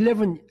 after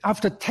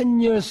 10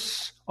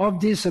 years of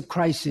this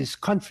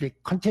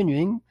conflict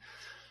continuing,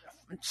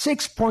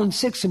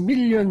 6.6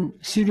 million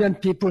Syrian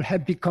people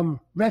have become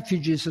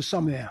refugees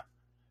somewhere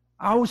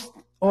out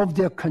of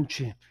their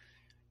country,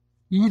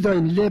 either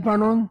in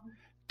Lebanon,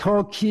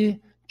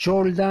 Turkey,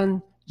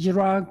 Jordan,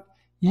 Iraq,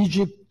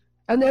 Egypt,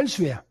 and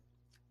elsewhere.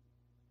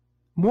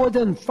 More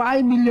than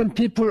 5 million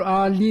people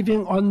are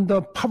living on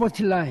the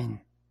poverty line.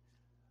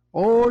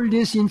 All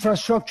these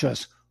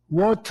infrastructures,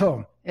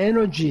 water,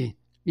 energy,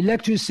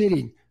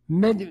 electricity,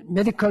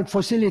 medical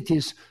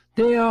facilities,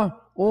 they are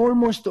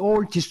almost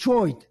all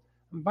destroyed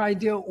by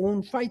their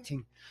own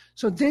fighting.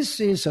 So this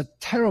is a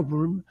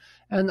terrible,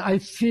 and I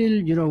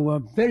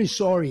feel, very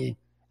sorry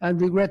and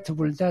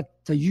regrettable that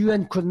the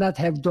UN could not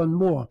have done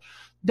more.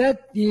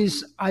 That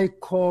is, I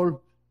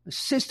call,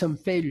 system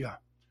failure,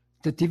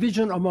 the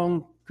division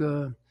among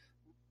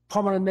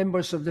permanent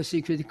members of the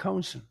Security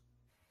Council.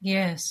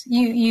 Yes,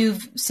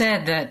 you've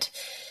said that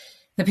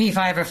the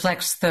P5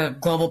 reflects the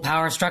global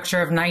power structure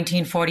of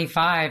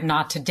 1945,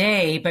 not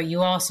today, but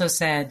you also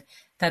said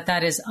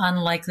that is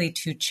unlikely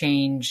to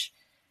change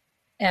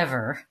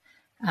ever,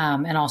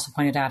 and also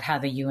pointed out how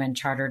the UN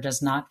Charter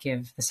does not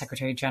give the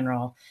Secretary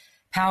General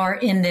power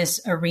in this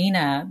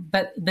arena.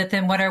 But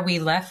then what are we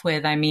left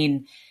with? I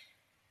mean,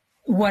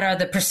 what are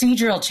the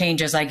procedural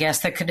changes, I guess,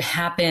 that could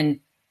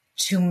happen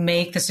to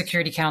make the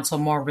Security Council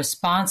more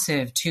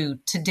responsive to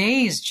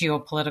today's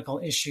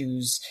geopolitical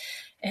issues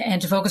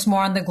and to focus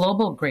more on the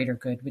global greater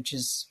good, which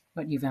is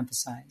what you've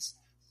emphasized?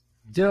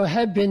 There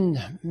have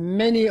been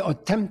many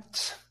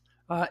attempts,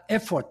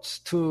 efforts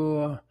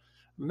to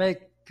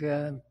make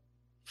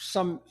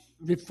some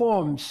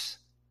reforms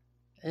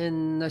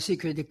in the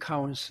Security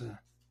Council.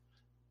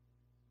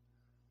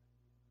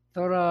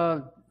 There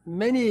are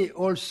many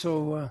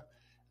also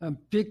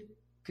big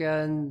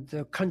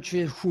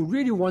countries who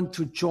really want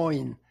to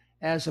join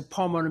as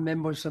permanent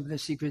members of the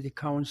Security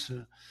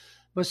Council.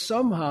 But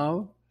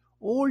somehow,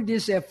 all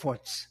these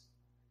efforts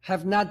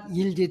have not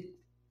yielded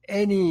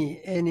any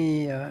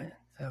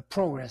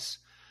progress.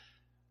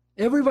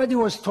 Everybody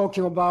was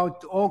talking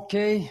about,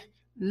 okay,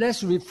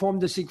 let's reform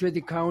the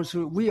Security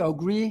Council. We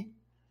agree.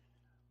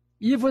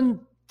 Even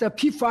the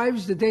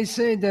P5s, they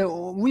say that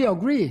we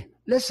agree.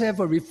 Let's have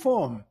a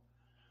reform.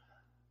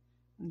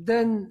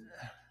 Then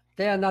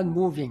they are not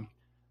moving.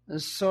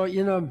 So,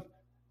 in a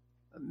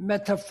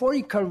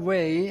metaphorical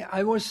way,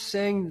 I was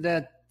saying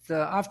that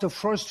after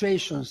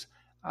frustrations,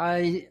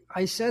 I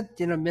said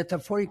in a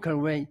metaphorical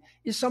way,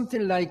 it's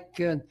something like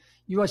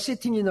you are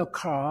sitting in a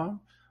car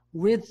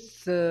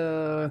with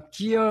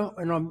gear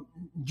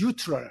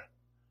neutral.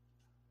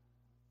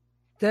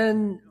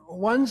 Then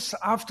once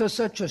after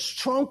such a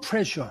strong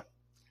pressure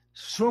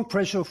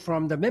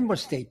from the member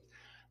state,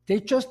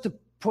 they just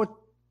put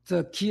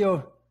the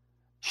gear,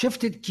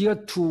 shifted gear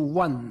to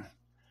 1.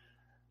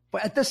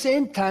 But at the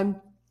same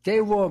time,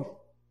 they were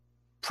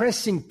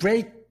pressing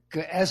brake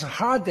as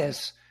hard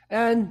as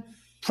and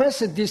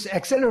pressing this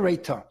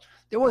accelerator.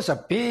 There was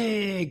a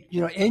big,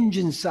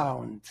 engine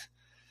sound.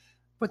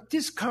 But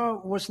this car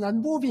was not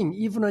moving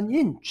even an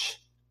inch.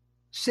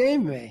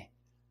 Same way.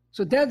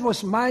 So that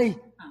was my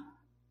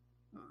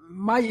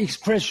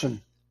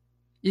expression,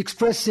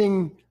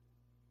 expressing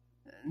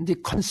the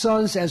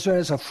concerns as well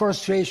as a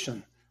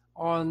frustration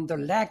on the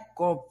lack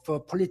of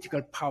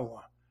political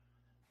power.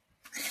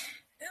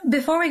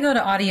 Before we go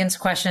to audience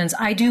questions,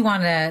 I do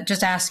want to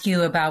just ask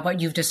you about what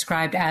you've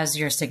described as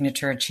your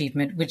signature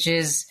achievement, which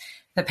is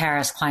the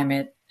Paris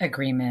Climate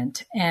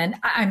Agreement. And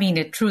I mean,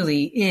 it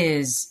truly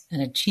is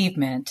an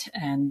achievement,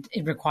 and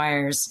it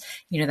requires,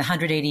 the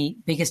 180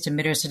 biggest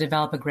emitters to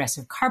develop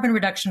aggressive carbon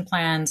reduction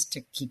plans to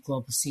keep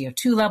global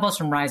CO2 levels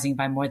from rising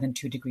by more than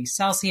 2 degrees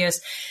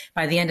Celsius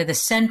by the end of the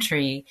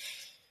century.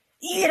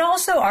 It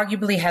also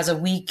arguably has a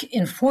weak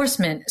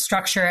enforcement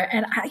structure.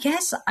 And I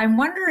guess I'm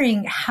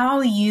wondering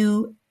how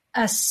you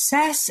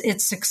assess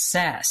its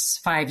success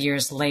 5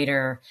 years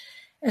later,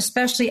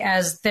 especially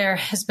as there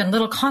has been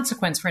little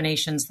consequence for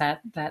nations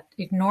that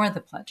ignore the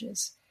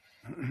pledges.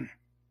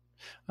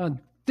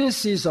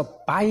 This is a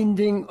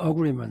binding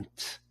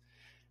agreement.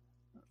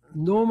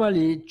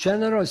 Normally,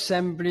 General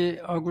Assembly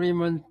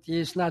agreement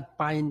is not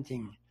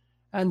binding.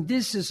 And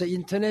this is an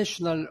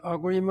international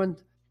agreement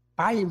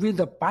with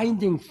a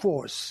binding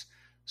force.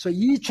 So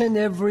each and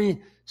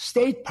every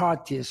state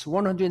parties,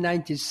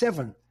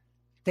 197,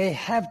 they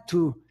have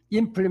to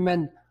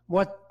implement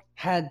what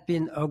had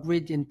been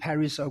agreed in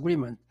Paris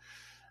Agreement.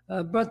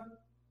 But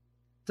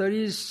there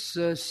is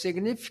a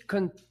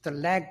significant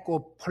lack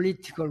of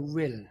political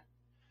will.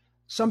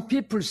 Some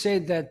people say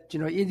that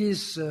it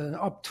is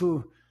up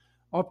to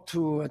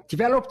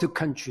developed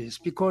countries,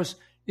 because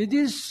it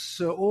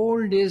is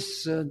all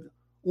these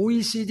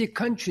OECD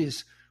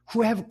countries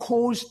who have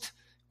caused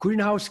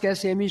greenhouse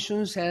gas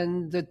emissions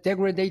and the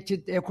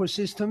degraded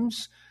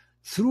ecosystems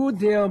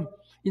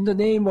in the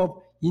name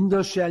of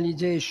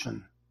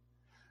industrialization.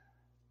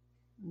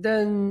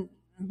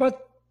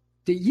 But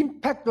the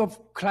impact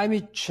of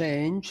climate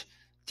change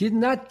did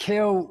not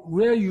care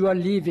where you are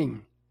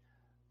living.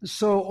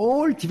 So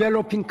all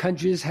developing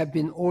countries have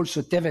been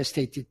also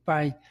devastated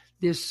by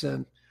this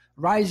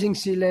rising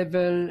sea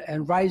level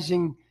and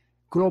rising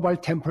global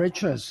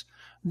temperatures.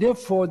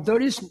 Therefore,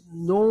 there is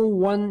no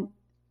one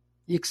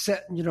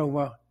except,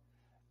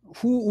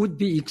 who would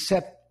be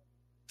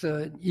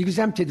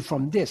exempted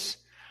from this.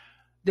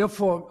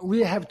 Therefore,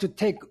 we have to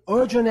take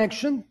urgent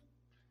action,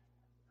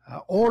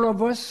 all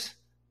of us.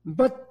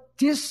 But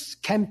this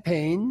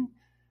campaign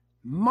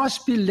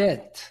must be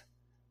led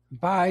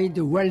by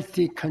the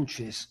wealthy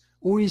countries,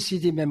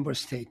 OECD member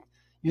states,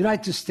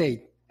 United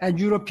States, and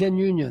European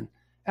Union,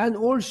 and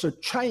also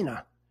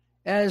China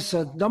as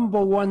a number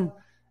one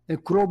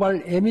global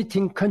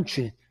emitting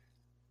country.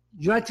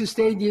 United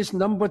States is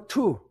number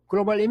 2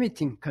 global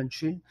emitting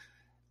country.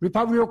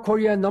 Republic of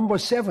Korea number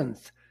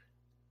 7th.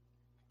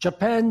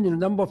 Japan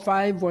number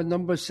 5 or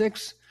number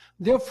 6.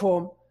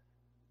 Therefore,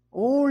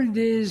 all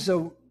these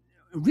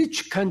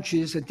rich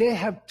countries, they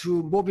have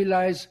to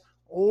mobilize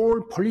all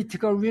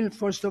political will,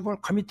 first of all,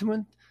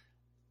 commitment,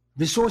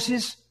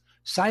 resources,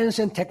 science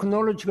and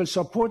technological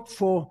support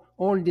for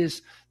all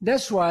this.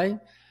 That's why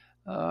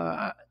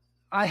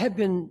I have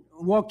been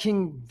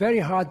working very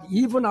hard,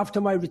 even after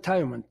my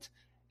retirement,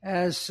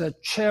 as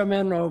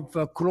chairman of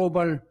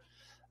Global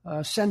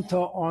Center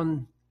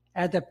on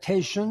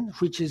Adaptation,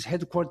 which is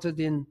headquartered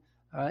in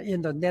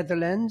the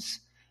Netherlands.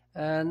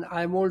 And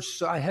I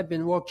have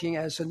been working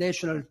as a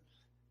national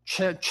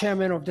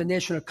chairman of the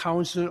National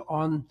Council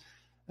on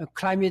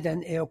Climate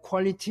and Air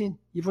Quality,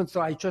 even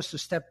though I just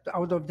stepped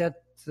out of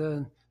that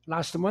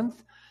last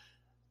month.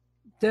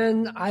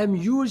 Then I'm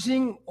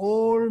using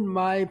all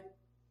my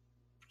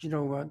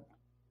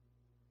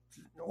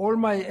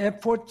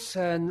efforts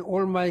and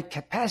all my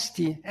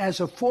capacity as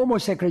a former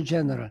Secretary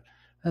General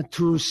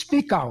to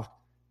speak out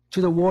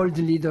to the world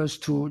leaders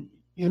to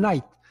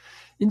unite.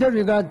 In that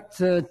regard,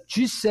 the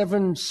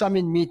G7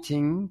 summit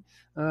meeting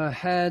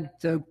had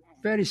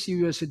very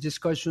serious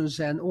discussions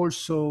and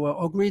also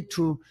agreed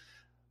to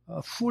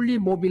fully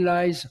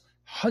mobilize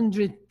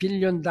 $100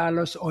 billion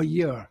a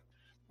year.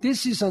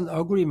 This is an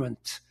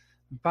agreement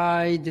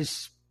by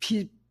this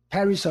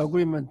Paris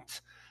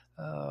Agreement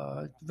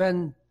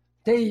when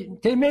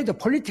they made a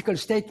political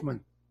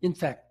statement. In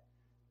fact,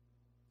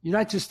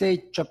 United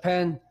States,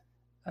 Japan,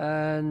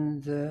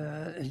 and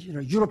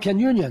European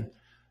Union,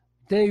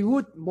 they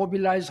would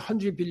mobilize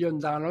 $100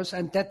 billion,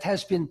 and that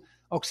has been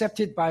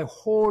accepted by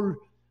whole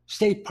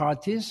state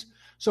parties.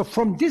 So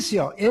from this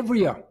year, every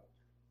year,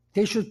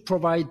 they should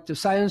provide the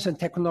science and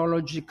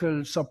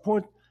technological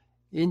support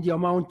in the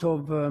amount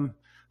of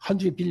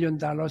 $100 billion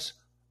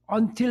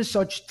until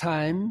such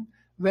time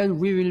when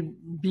we will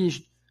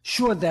be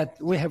sure that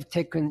we have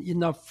taken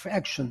enough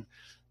action.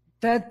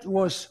 That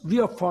was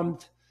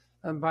reaffirmed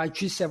by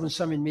G7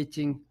 summit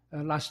meeting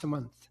earlier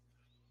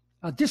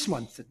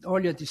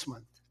this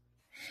month.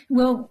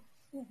 Well,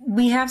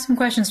 we have some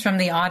questions from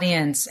the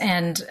audience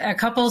and a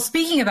couple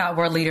speaking about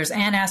world leaders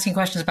and asking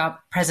questions about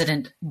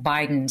President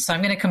Biden. So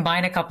I'm going to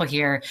combine a couple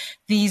here.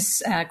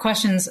 These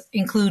questions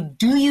include,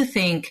 do you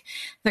think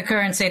the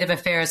current state of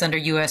affairs under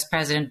U.S.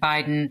 President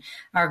Biden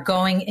are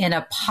going in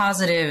a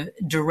positive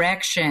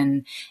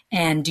direction?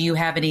 And do you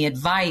have any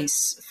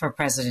advice for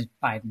President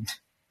Biden?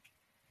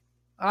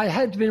 I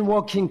had been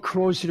working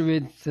closely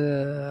with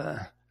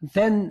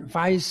then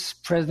Vice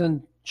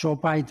President Joe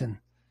Biden.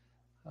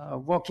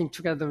 Working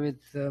together with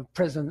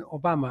President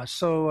Obama.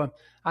 So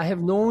I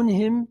have known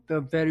him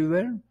very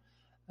well,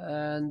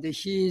 and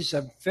he is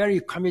a very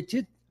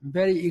committed,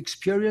 very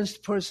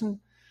experienced person.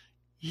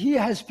 He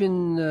has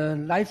been a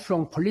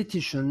lifelong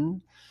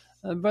politician,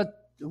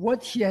 but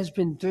what he has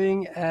been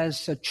doing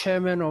as a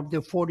chairman of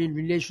the Foreign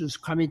Relations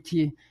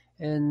Committee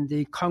in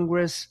the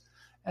Congress,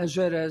 as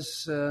well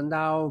as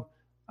now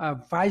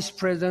vice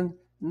president,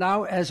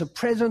 now as a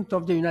president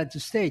of the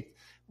United States,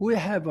 we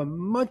have a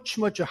much,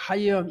 much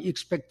higher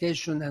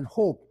expectation and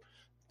hope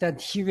that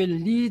he will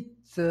lead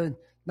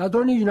not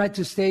only the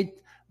United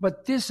States,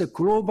 but this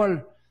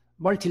global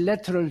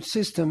multilateral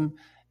system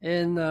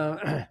in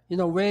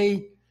a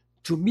way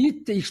to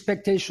meet the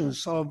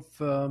expectations of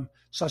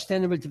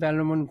sustainable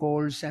development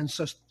goals and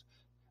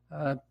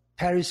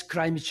Paris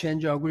Climate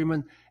Change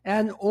Agreement,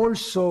 and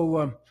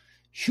also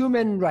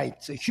human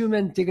rights,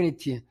 human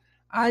dignity.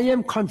 I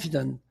am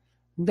confident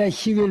that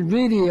he will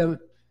really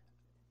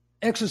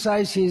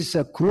exercise his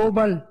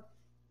global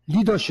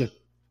leadership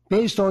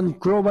based on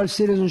global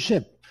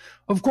citizenship.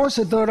 Of course,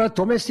 there are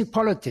domestic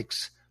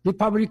politics,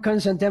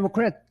 Republicans and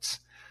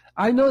Democrats.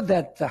 I know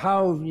that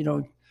how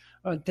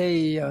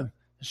they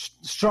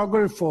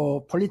struggle for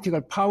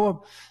political power,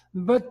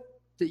 but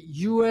the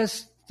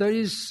U.S., there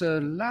is a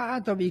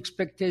lot of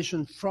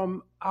expectation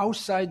from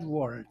outside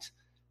world,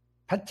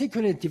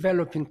 particularly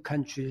developing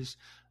countries,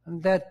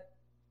 that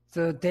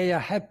they are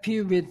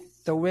happy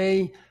with the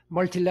way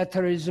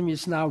multilateralism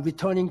is now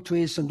returning to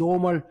its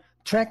normal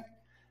track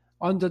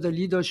under the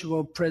leadership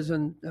of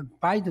President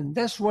Biden.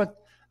 That's what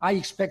I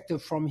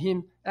expected from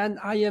him, and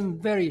I am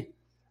very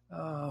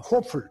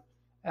hopeful,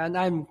 and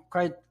I'm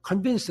quite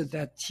convinced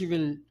that he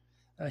will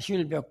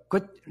be a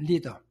good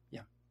leader.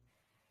 Yeah.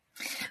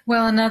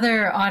 Well,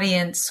 another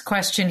audience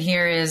question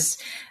here is,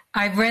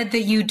 I've read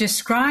that you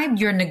described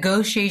your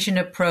negotiation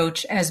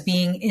approach as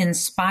being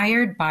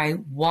inspired by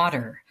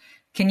water.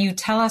 Can you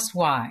tell us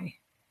why?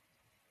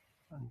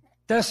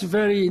 That's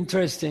very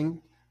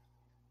interesting.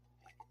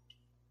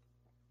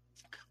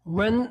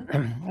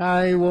 When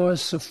I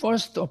was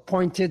first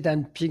appointed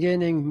and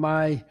beginning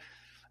my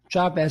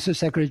job as a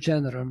Secretary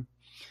General,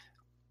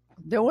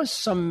 there was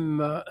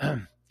some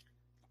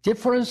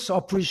difference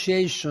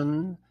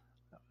appreciation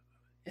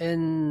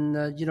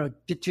in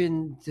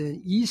between the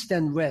East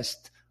and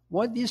West.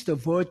 What is the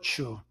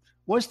virtue?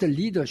 What's the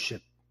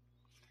leadership?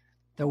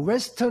 The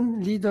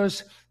Western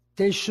leaders,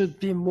 they should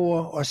be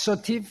more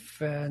assertive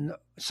and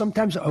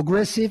sometimes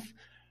aggressive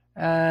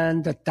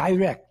and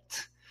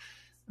direct.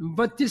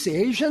 But this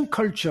Asian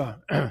culture,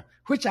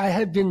 which I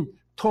have been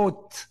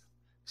taught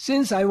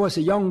since I was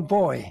a young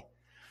boy,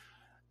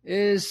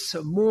 is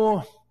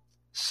more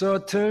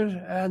subtle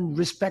and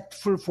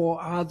respectful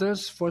for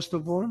others, first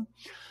of all.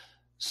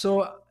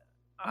 So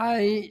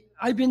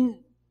I've been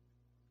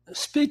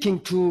speaking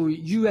to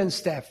UN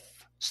staff,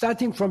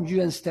 starting from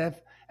UN staff,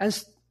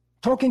 and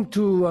talking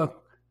to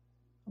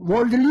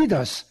world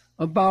leaders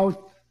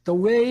about the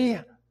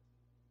way,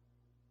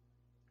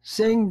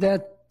 saying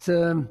that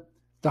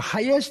the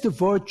highest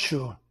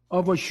virtue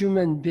of a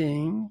human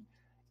being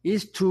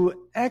is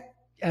to act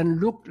and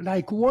look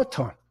like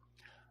water.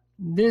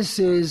 This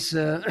is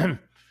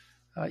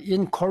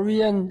In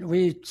Korean,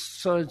 we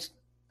say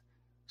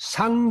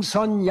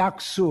Sangson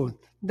Yaksu.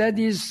 That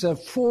is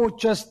four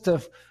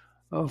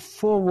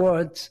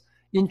words.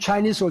 In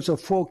Chinese, also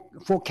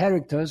four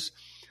characters.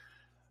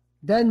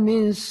 That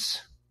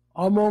means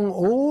among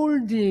all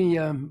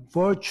the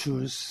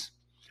virtues,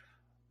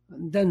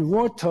 then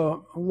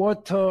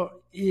water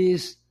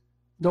is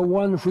the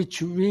one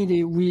which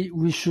really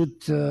we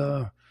should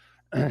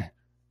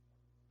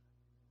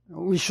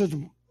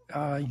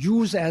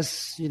use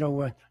as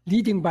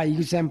leading by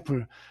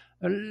example.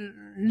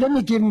 Let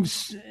me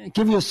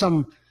give you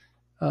some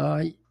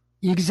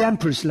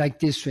examples like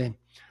this way.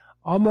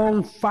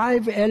 Among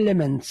 5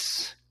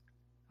 elements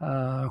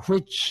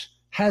which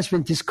has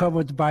been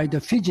discovered by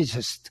the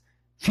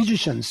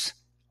physicians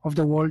of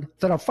the world,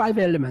 there are 5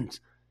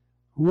 elements: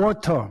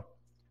 water,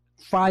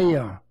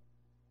 fire,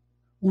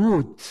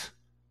 wood,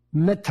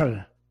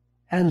 metal,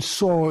 and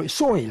soil.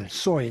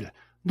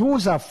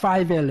 Those are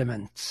 5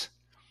 elements.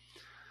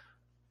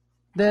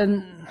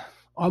 Then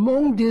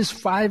among these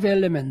 5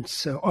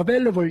 elements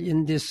available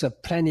in this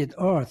planet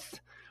Earth,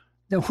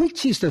 then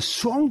which is the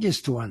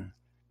strongest one?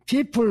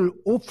 People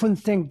often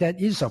think that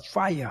is a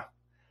fire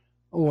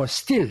or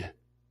steel.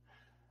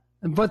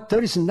 But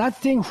there is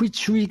nothing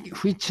which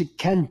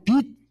can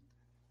beat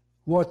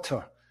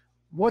water.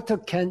 Water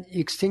can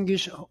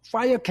extinguish,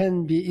 fire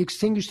can be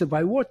extinguished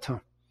by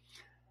water.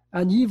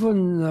 And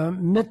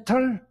even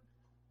metal,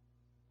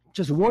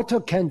 just water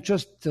can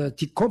just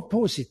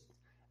decompose it.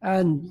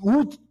 And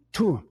wood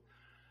too.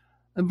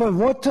 But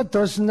water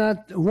does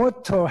not,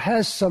 water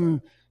has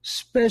some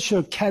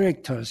special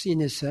characters in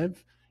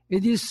itself.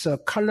 It is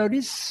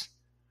colorless,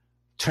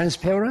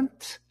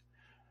 transparent,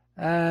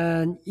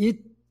 and it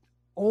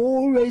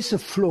always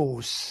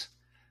flows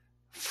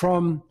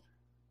from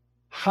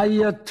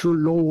higher to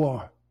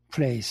lower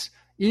place.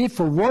 If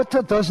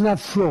water does not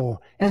flow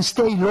and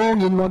stay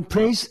long in one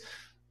place,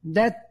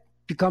 that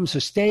becomes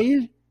a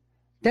stale.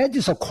 That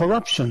is a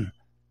corruption,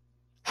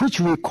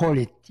 which we call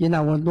it in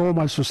our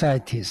normal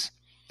societies.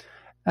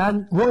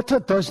 And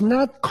water does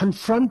not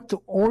confront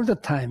all the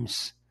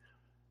times,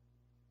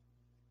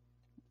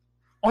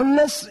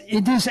 unless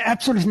it is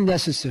absolutely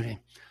necessary.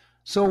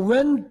 So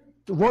when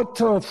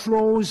water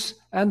flows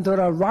and there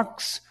are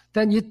rocks,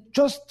 then it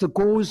just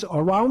goes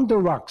around the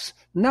rocks,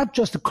 not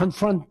just to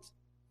confront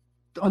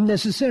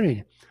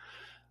unnecessarily.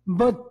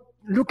 But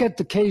look at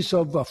the case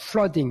of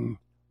flooding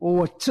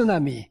or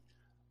tsunami.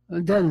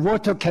 Then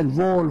water can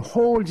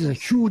hold these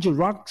huge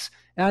rocks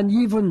and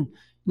even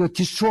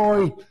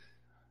destroy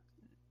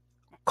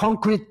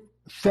concrete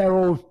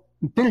Pharaoh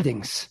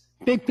buildings,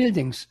 big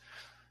buildings.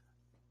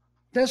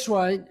 That's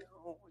why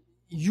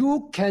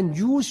you can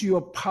use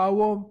your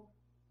power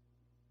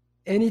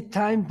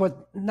anytime,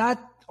 but not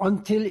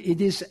until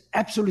it is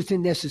absolutely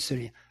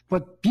necessary.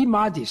 But be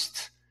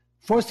modest.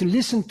 First,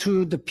 listen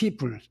to the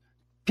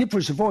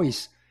people's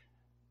voice,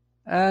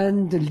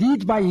 and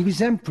lead by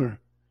example.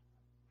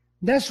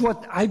 That's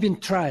what I've been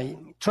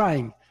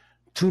trying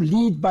to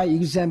lead by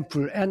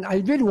example. And I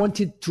really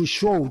wanted to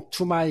show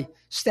to my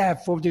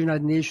staff of the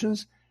United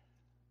Nations,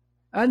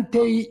 and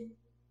they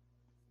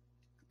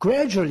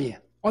gradually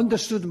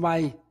understood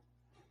my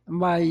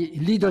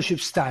leadership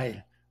style.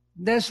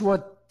 That's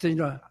what,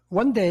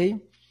 one day,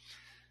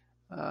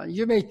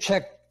 you may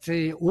check,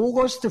 the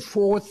August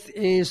 4th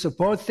is the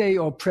birthday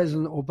of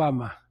President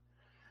Obama.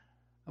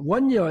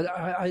 One year,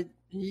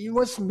 it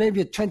was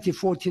maybe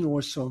 2014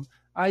 or so,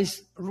 I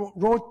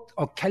wrote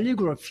a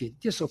calligraphy.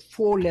 These are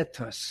 4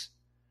 letters.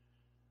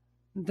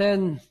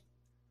 Then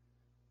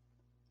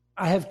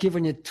I have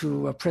given it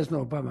to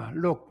President Obama.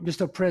 Look,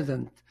 Mr.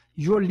 President,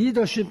 your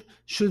leadership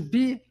should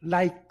be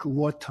like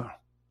water.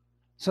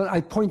 So I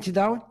pointed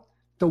out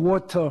the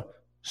water,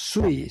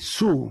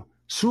 su,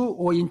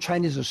 or in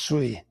Chinese,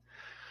 sui.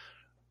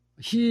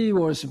 He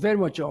was very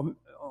much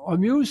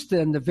amused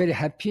and very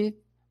happy,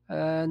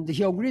 and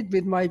he agreed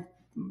with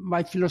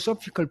my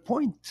philosophical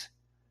point.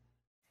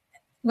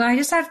 Well, I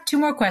just have 2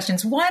 more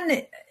questions.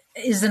 One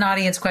is an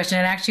audience question,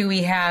 and actually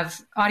we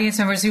have audience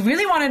members who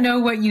really want to know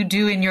what you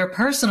do in your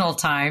personal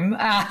time.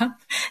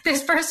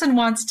 This person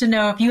wants to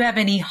know if you have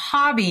any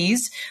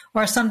hobbies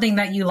or something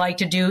that you like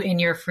to do in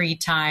your free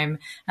time.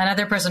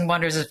 Another person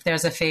wonders if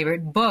there's a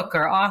favorite book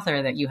or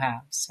author that you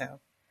have.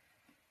 So,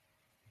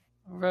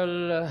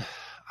 well,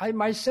 I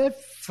myself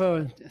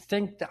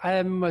think that I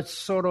am a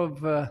sort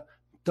of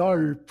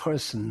dull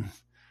person.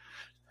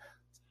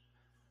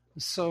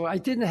 So I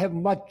didn't have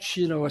much,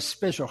 a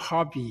special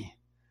hobby.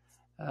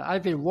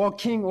 I've been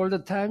working all the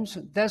time.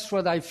 So that's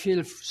what I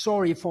feel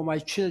sorry for my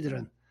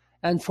children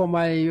and for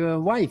my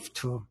wife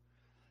too.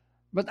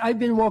 But I've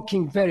been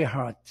working very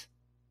hard.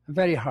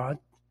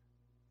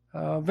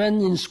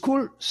 When in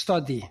school,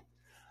 study.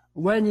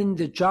 When in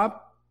the job,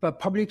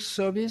 public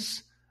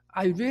service,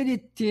 I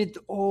really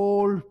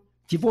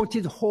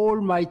devoted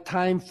all my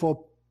time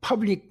for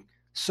public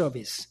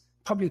service.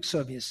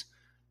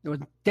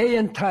 Day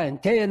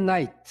and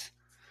night.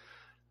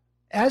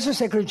 As a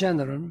Secretary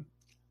General,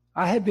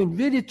 I have been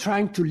really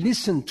trying to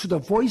listen to the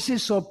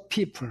voices of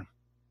people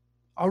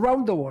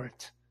around the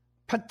world,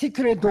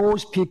 particularly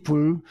those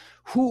people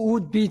who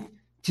would be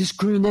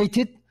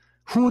discriminated,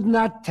 who would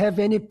not have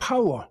any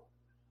power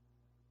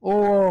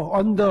or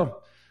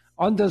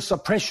under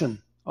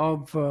suppression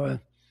of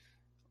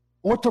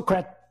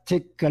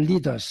autocratic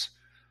leaders.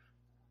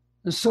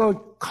 So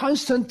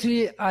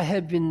constantly I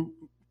have been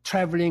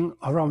traveling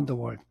around the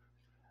world.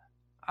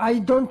 I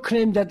don't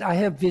claim that I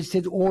have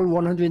visited all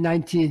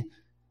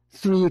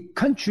 193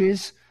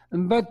 countries,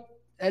 but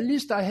at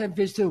least I have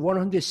visited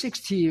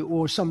 160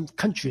 or some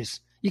countries,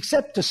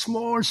 except the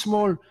small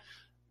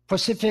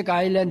Pacific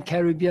Island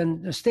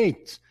Caribbean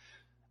states.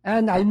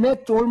 And I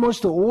met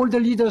almost all the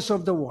leaders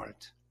of the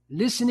world,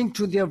 listening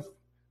to their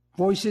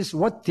voices,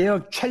 what their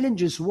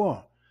challenges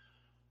were.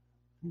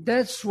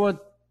 That's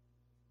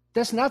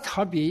not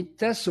hobby,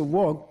 that's a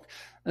work.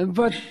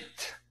 But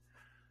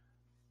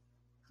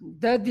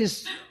that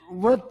is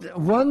what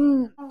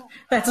one...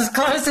 That's as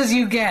close as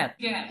you get.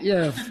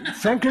 Yeah,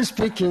 frankly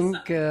speaking,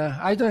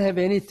 I don't have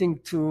anything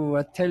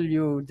to tell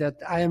you that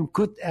I am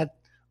good at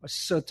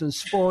certain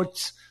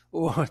sports,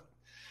 but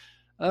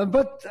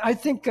I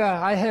think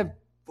I have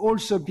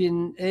also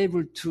been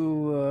able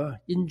to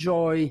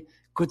enjoy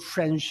good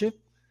friendship,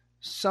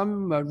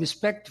 some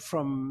respect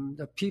from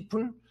the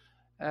people,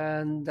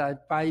 and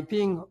by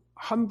being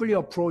humbly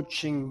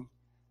approaching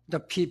the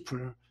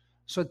people,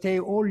 so they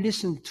all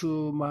listen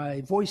to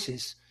my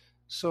voices.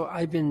 So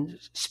I've been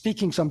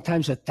speaking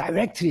sometimes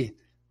directly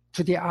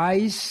to the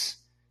eyes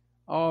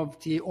of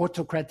the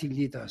autocratic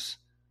leaders.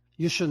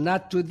 You should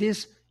not do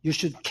this. You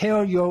should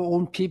care your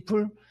own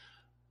people.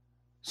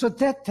 So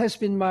that has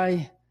been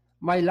my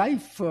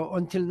life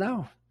until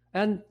now.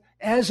 And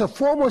as a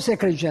former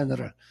Secretary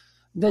General,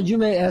 then you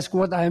may ask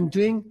what I am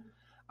doing.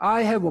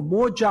 I have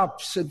more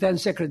jobs than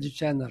Secretary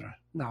General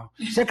now.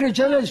 Secretary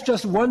General is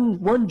just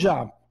one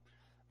job.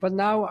 But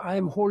now I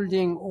am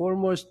holding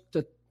almost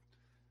at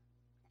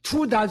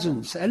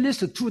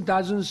least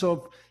 24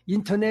 of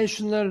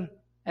international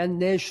and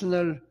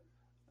national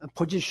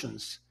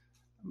positions,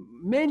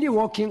 mainly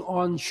working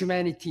on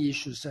humanity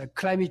issues,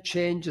 climate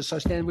change,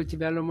 sustainable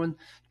development,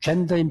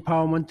 gender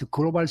empowerment,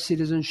 global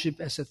citizenship,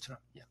 etc.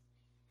 Yeah.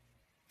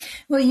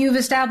 Well, you've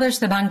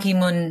established the Ban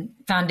Ki-moon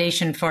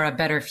Foundation for a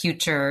Better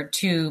Future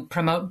to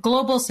promote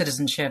global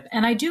citizenship.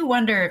 And I do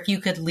wonder if you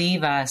could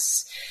leave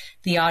us,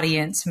 the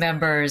audience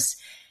members,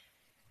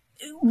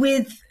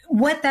 with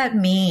what that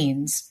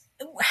means,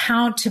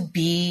 how to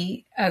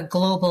be a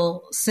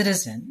global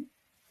citizen.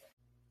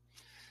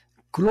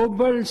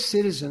 Global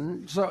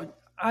citizen. So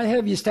I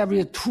have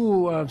established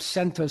two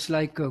centers.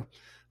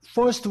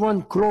 First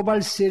one,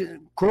 global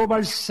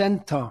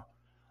center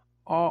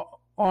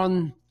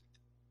on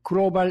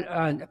global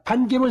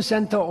Ban Ki-moon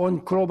Center on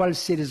Global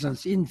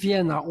Citizens in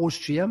Vienna,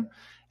 Austria,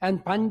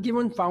 and Ban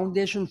Ki-moon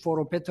Foundation for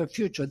a Better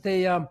Future.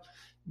 They are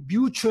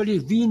mutually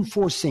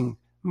reinforcing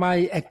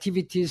my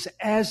activities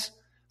as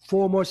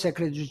former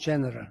Secretary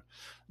General.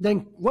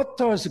 Then what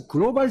does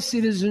global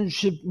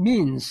citizenship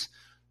means?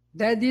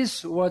 That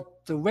is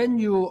when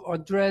you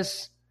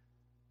address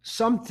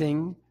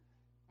something,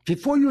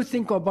 before you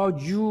think about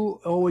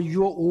you or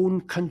your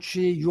own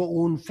country, your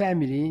own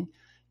family,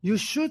 you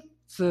should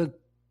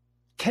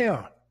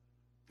care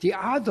the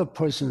other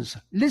persons.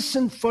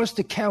 Listen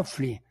first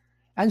carefully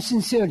and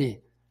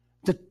sincerely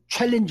the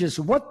challenges,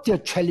 what their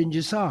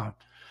challenges are.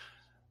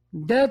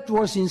 I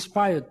was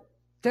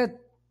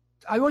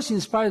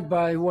inspired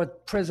by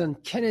what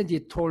President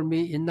Kennedy told me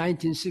in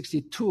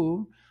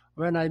 1962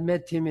 when I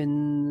met him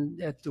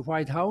at the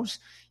White House.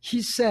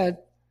 He said,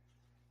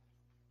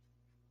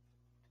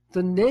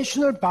 the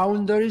national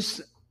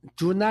boundaries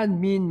do not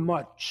mean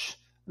much,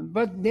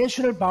 but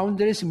national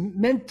boundaries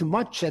meant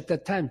much at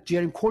that time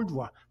during Cold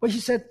War. But he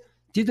said,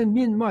 didn't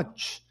mean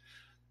much.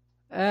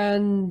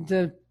 And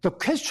the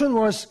question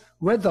was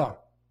whether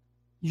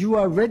you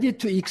are ready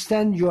to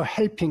extend your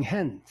helping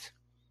hand.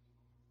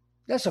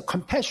 That's a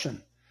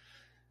compassion.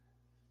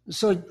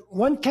 So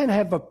one can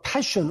have a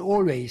passion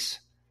always,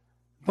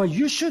 but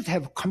you should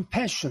have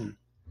compassion.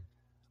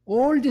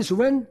 All this,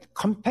 when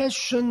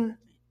passion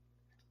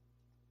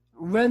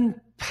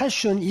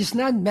is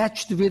not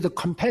matched with the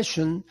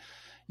compassion,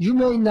 you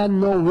may not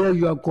know where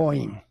you are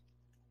going.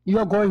 You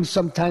are going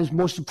sometimes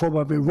most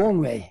probably wrong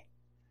way.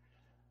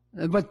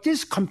 But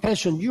this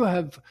compassion, you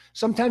have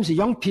sometimes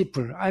young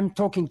people, I'm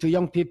talking to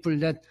young people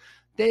that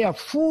they are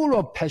full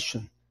of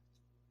passion,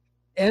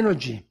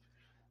 energy.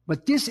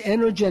 But this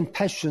energy and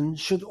passion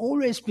should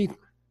always be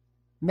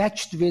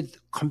matched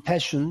with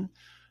compassion.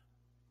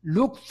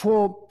 Look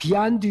for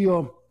beyond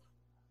your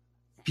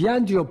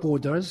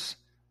borders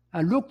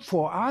and look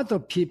for other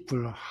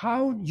people,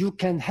 how you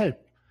can help.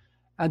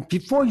 And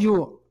before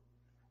you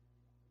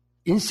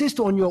insist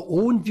on your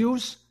own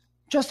views,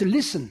 just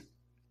listen.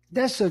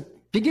 That's a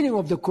beginning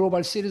of the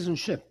global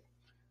citizenship.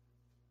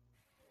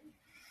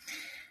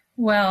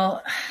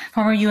 Well,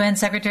 former UN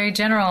Secretary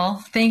General,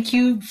 thank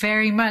you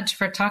very much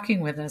for talking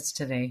with us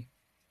today.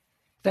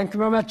 Thank you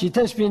very much. It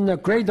has been a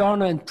great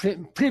honor and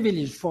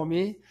privilege for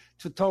me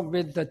to talk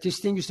with the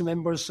distinguished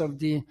members of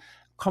the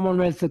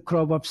Commonwealth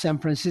Club of San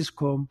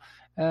Francisco.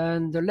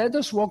 And let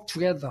us work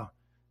together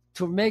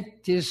to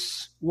make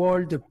this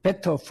world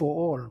better for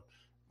all.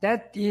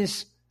 That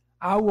is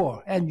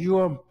our and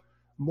your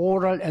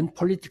moral and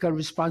political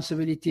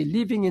responsibility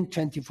living in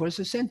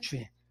 21st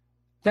century.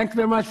 Thank you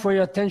very much for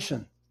your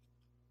attention.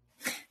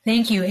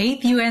 Thank you.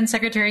 8th UN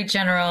Secretary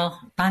General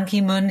Ban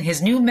Ki-moon,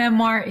 his new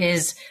memoir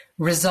is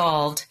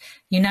Resolved,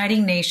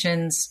 Uniting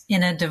Nations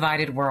in a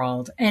Divided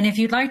World. And if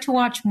you'd like to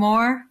watch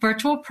more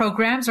virtual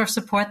programs or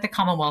support the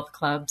Commonwealth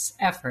Club's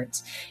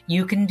efforts,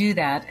 you can do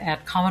that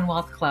at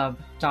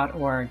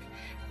commonwealthclub.org.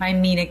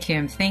 I'm Mina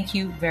Kim. Thank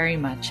you very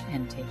much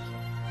and take care.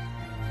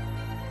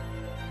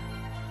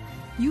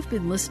 You've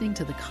been listening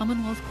to the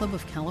Commonwealth Club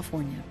of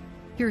California.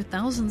 Hear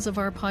thousands of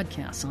our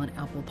podcasts on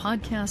Apple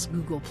Podcasts,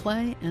 Google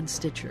Play, and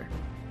Stitcher.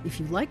 If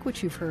you like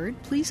what you've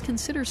heard, please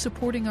consider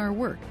supporting our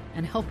work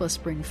and help us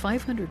bring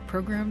 500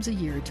 programs a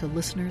year to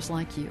listeners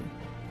like you.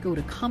 Go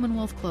to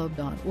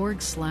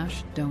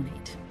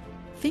commonwealthclub.org/donate.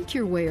 Think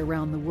your way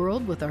around the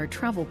world with our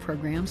travel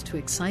programs to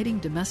exciting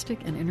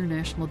domestic and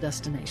international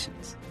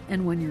destinations.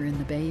 And when you're in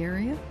the Bay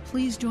Area,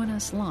 please join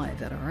us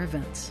live at our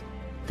events.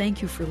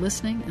 Thank you for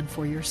listening and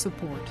for your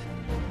support.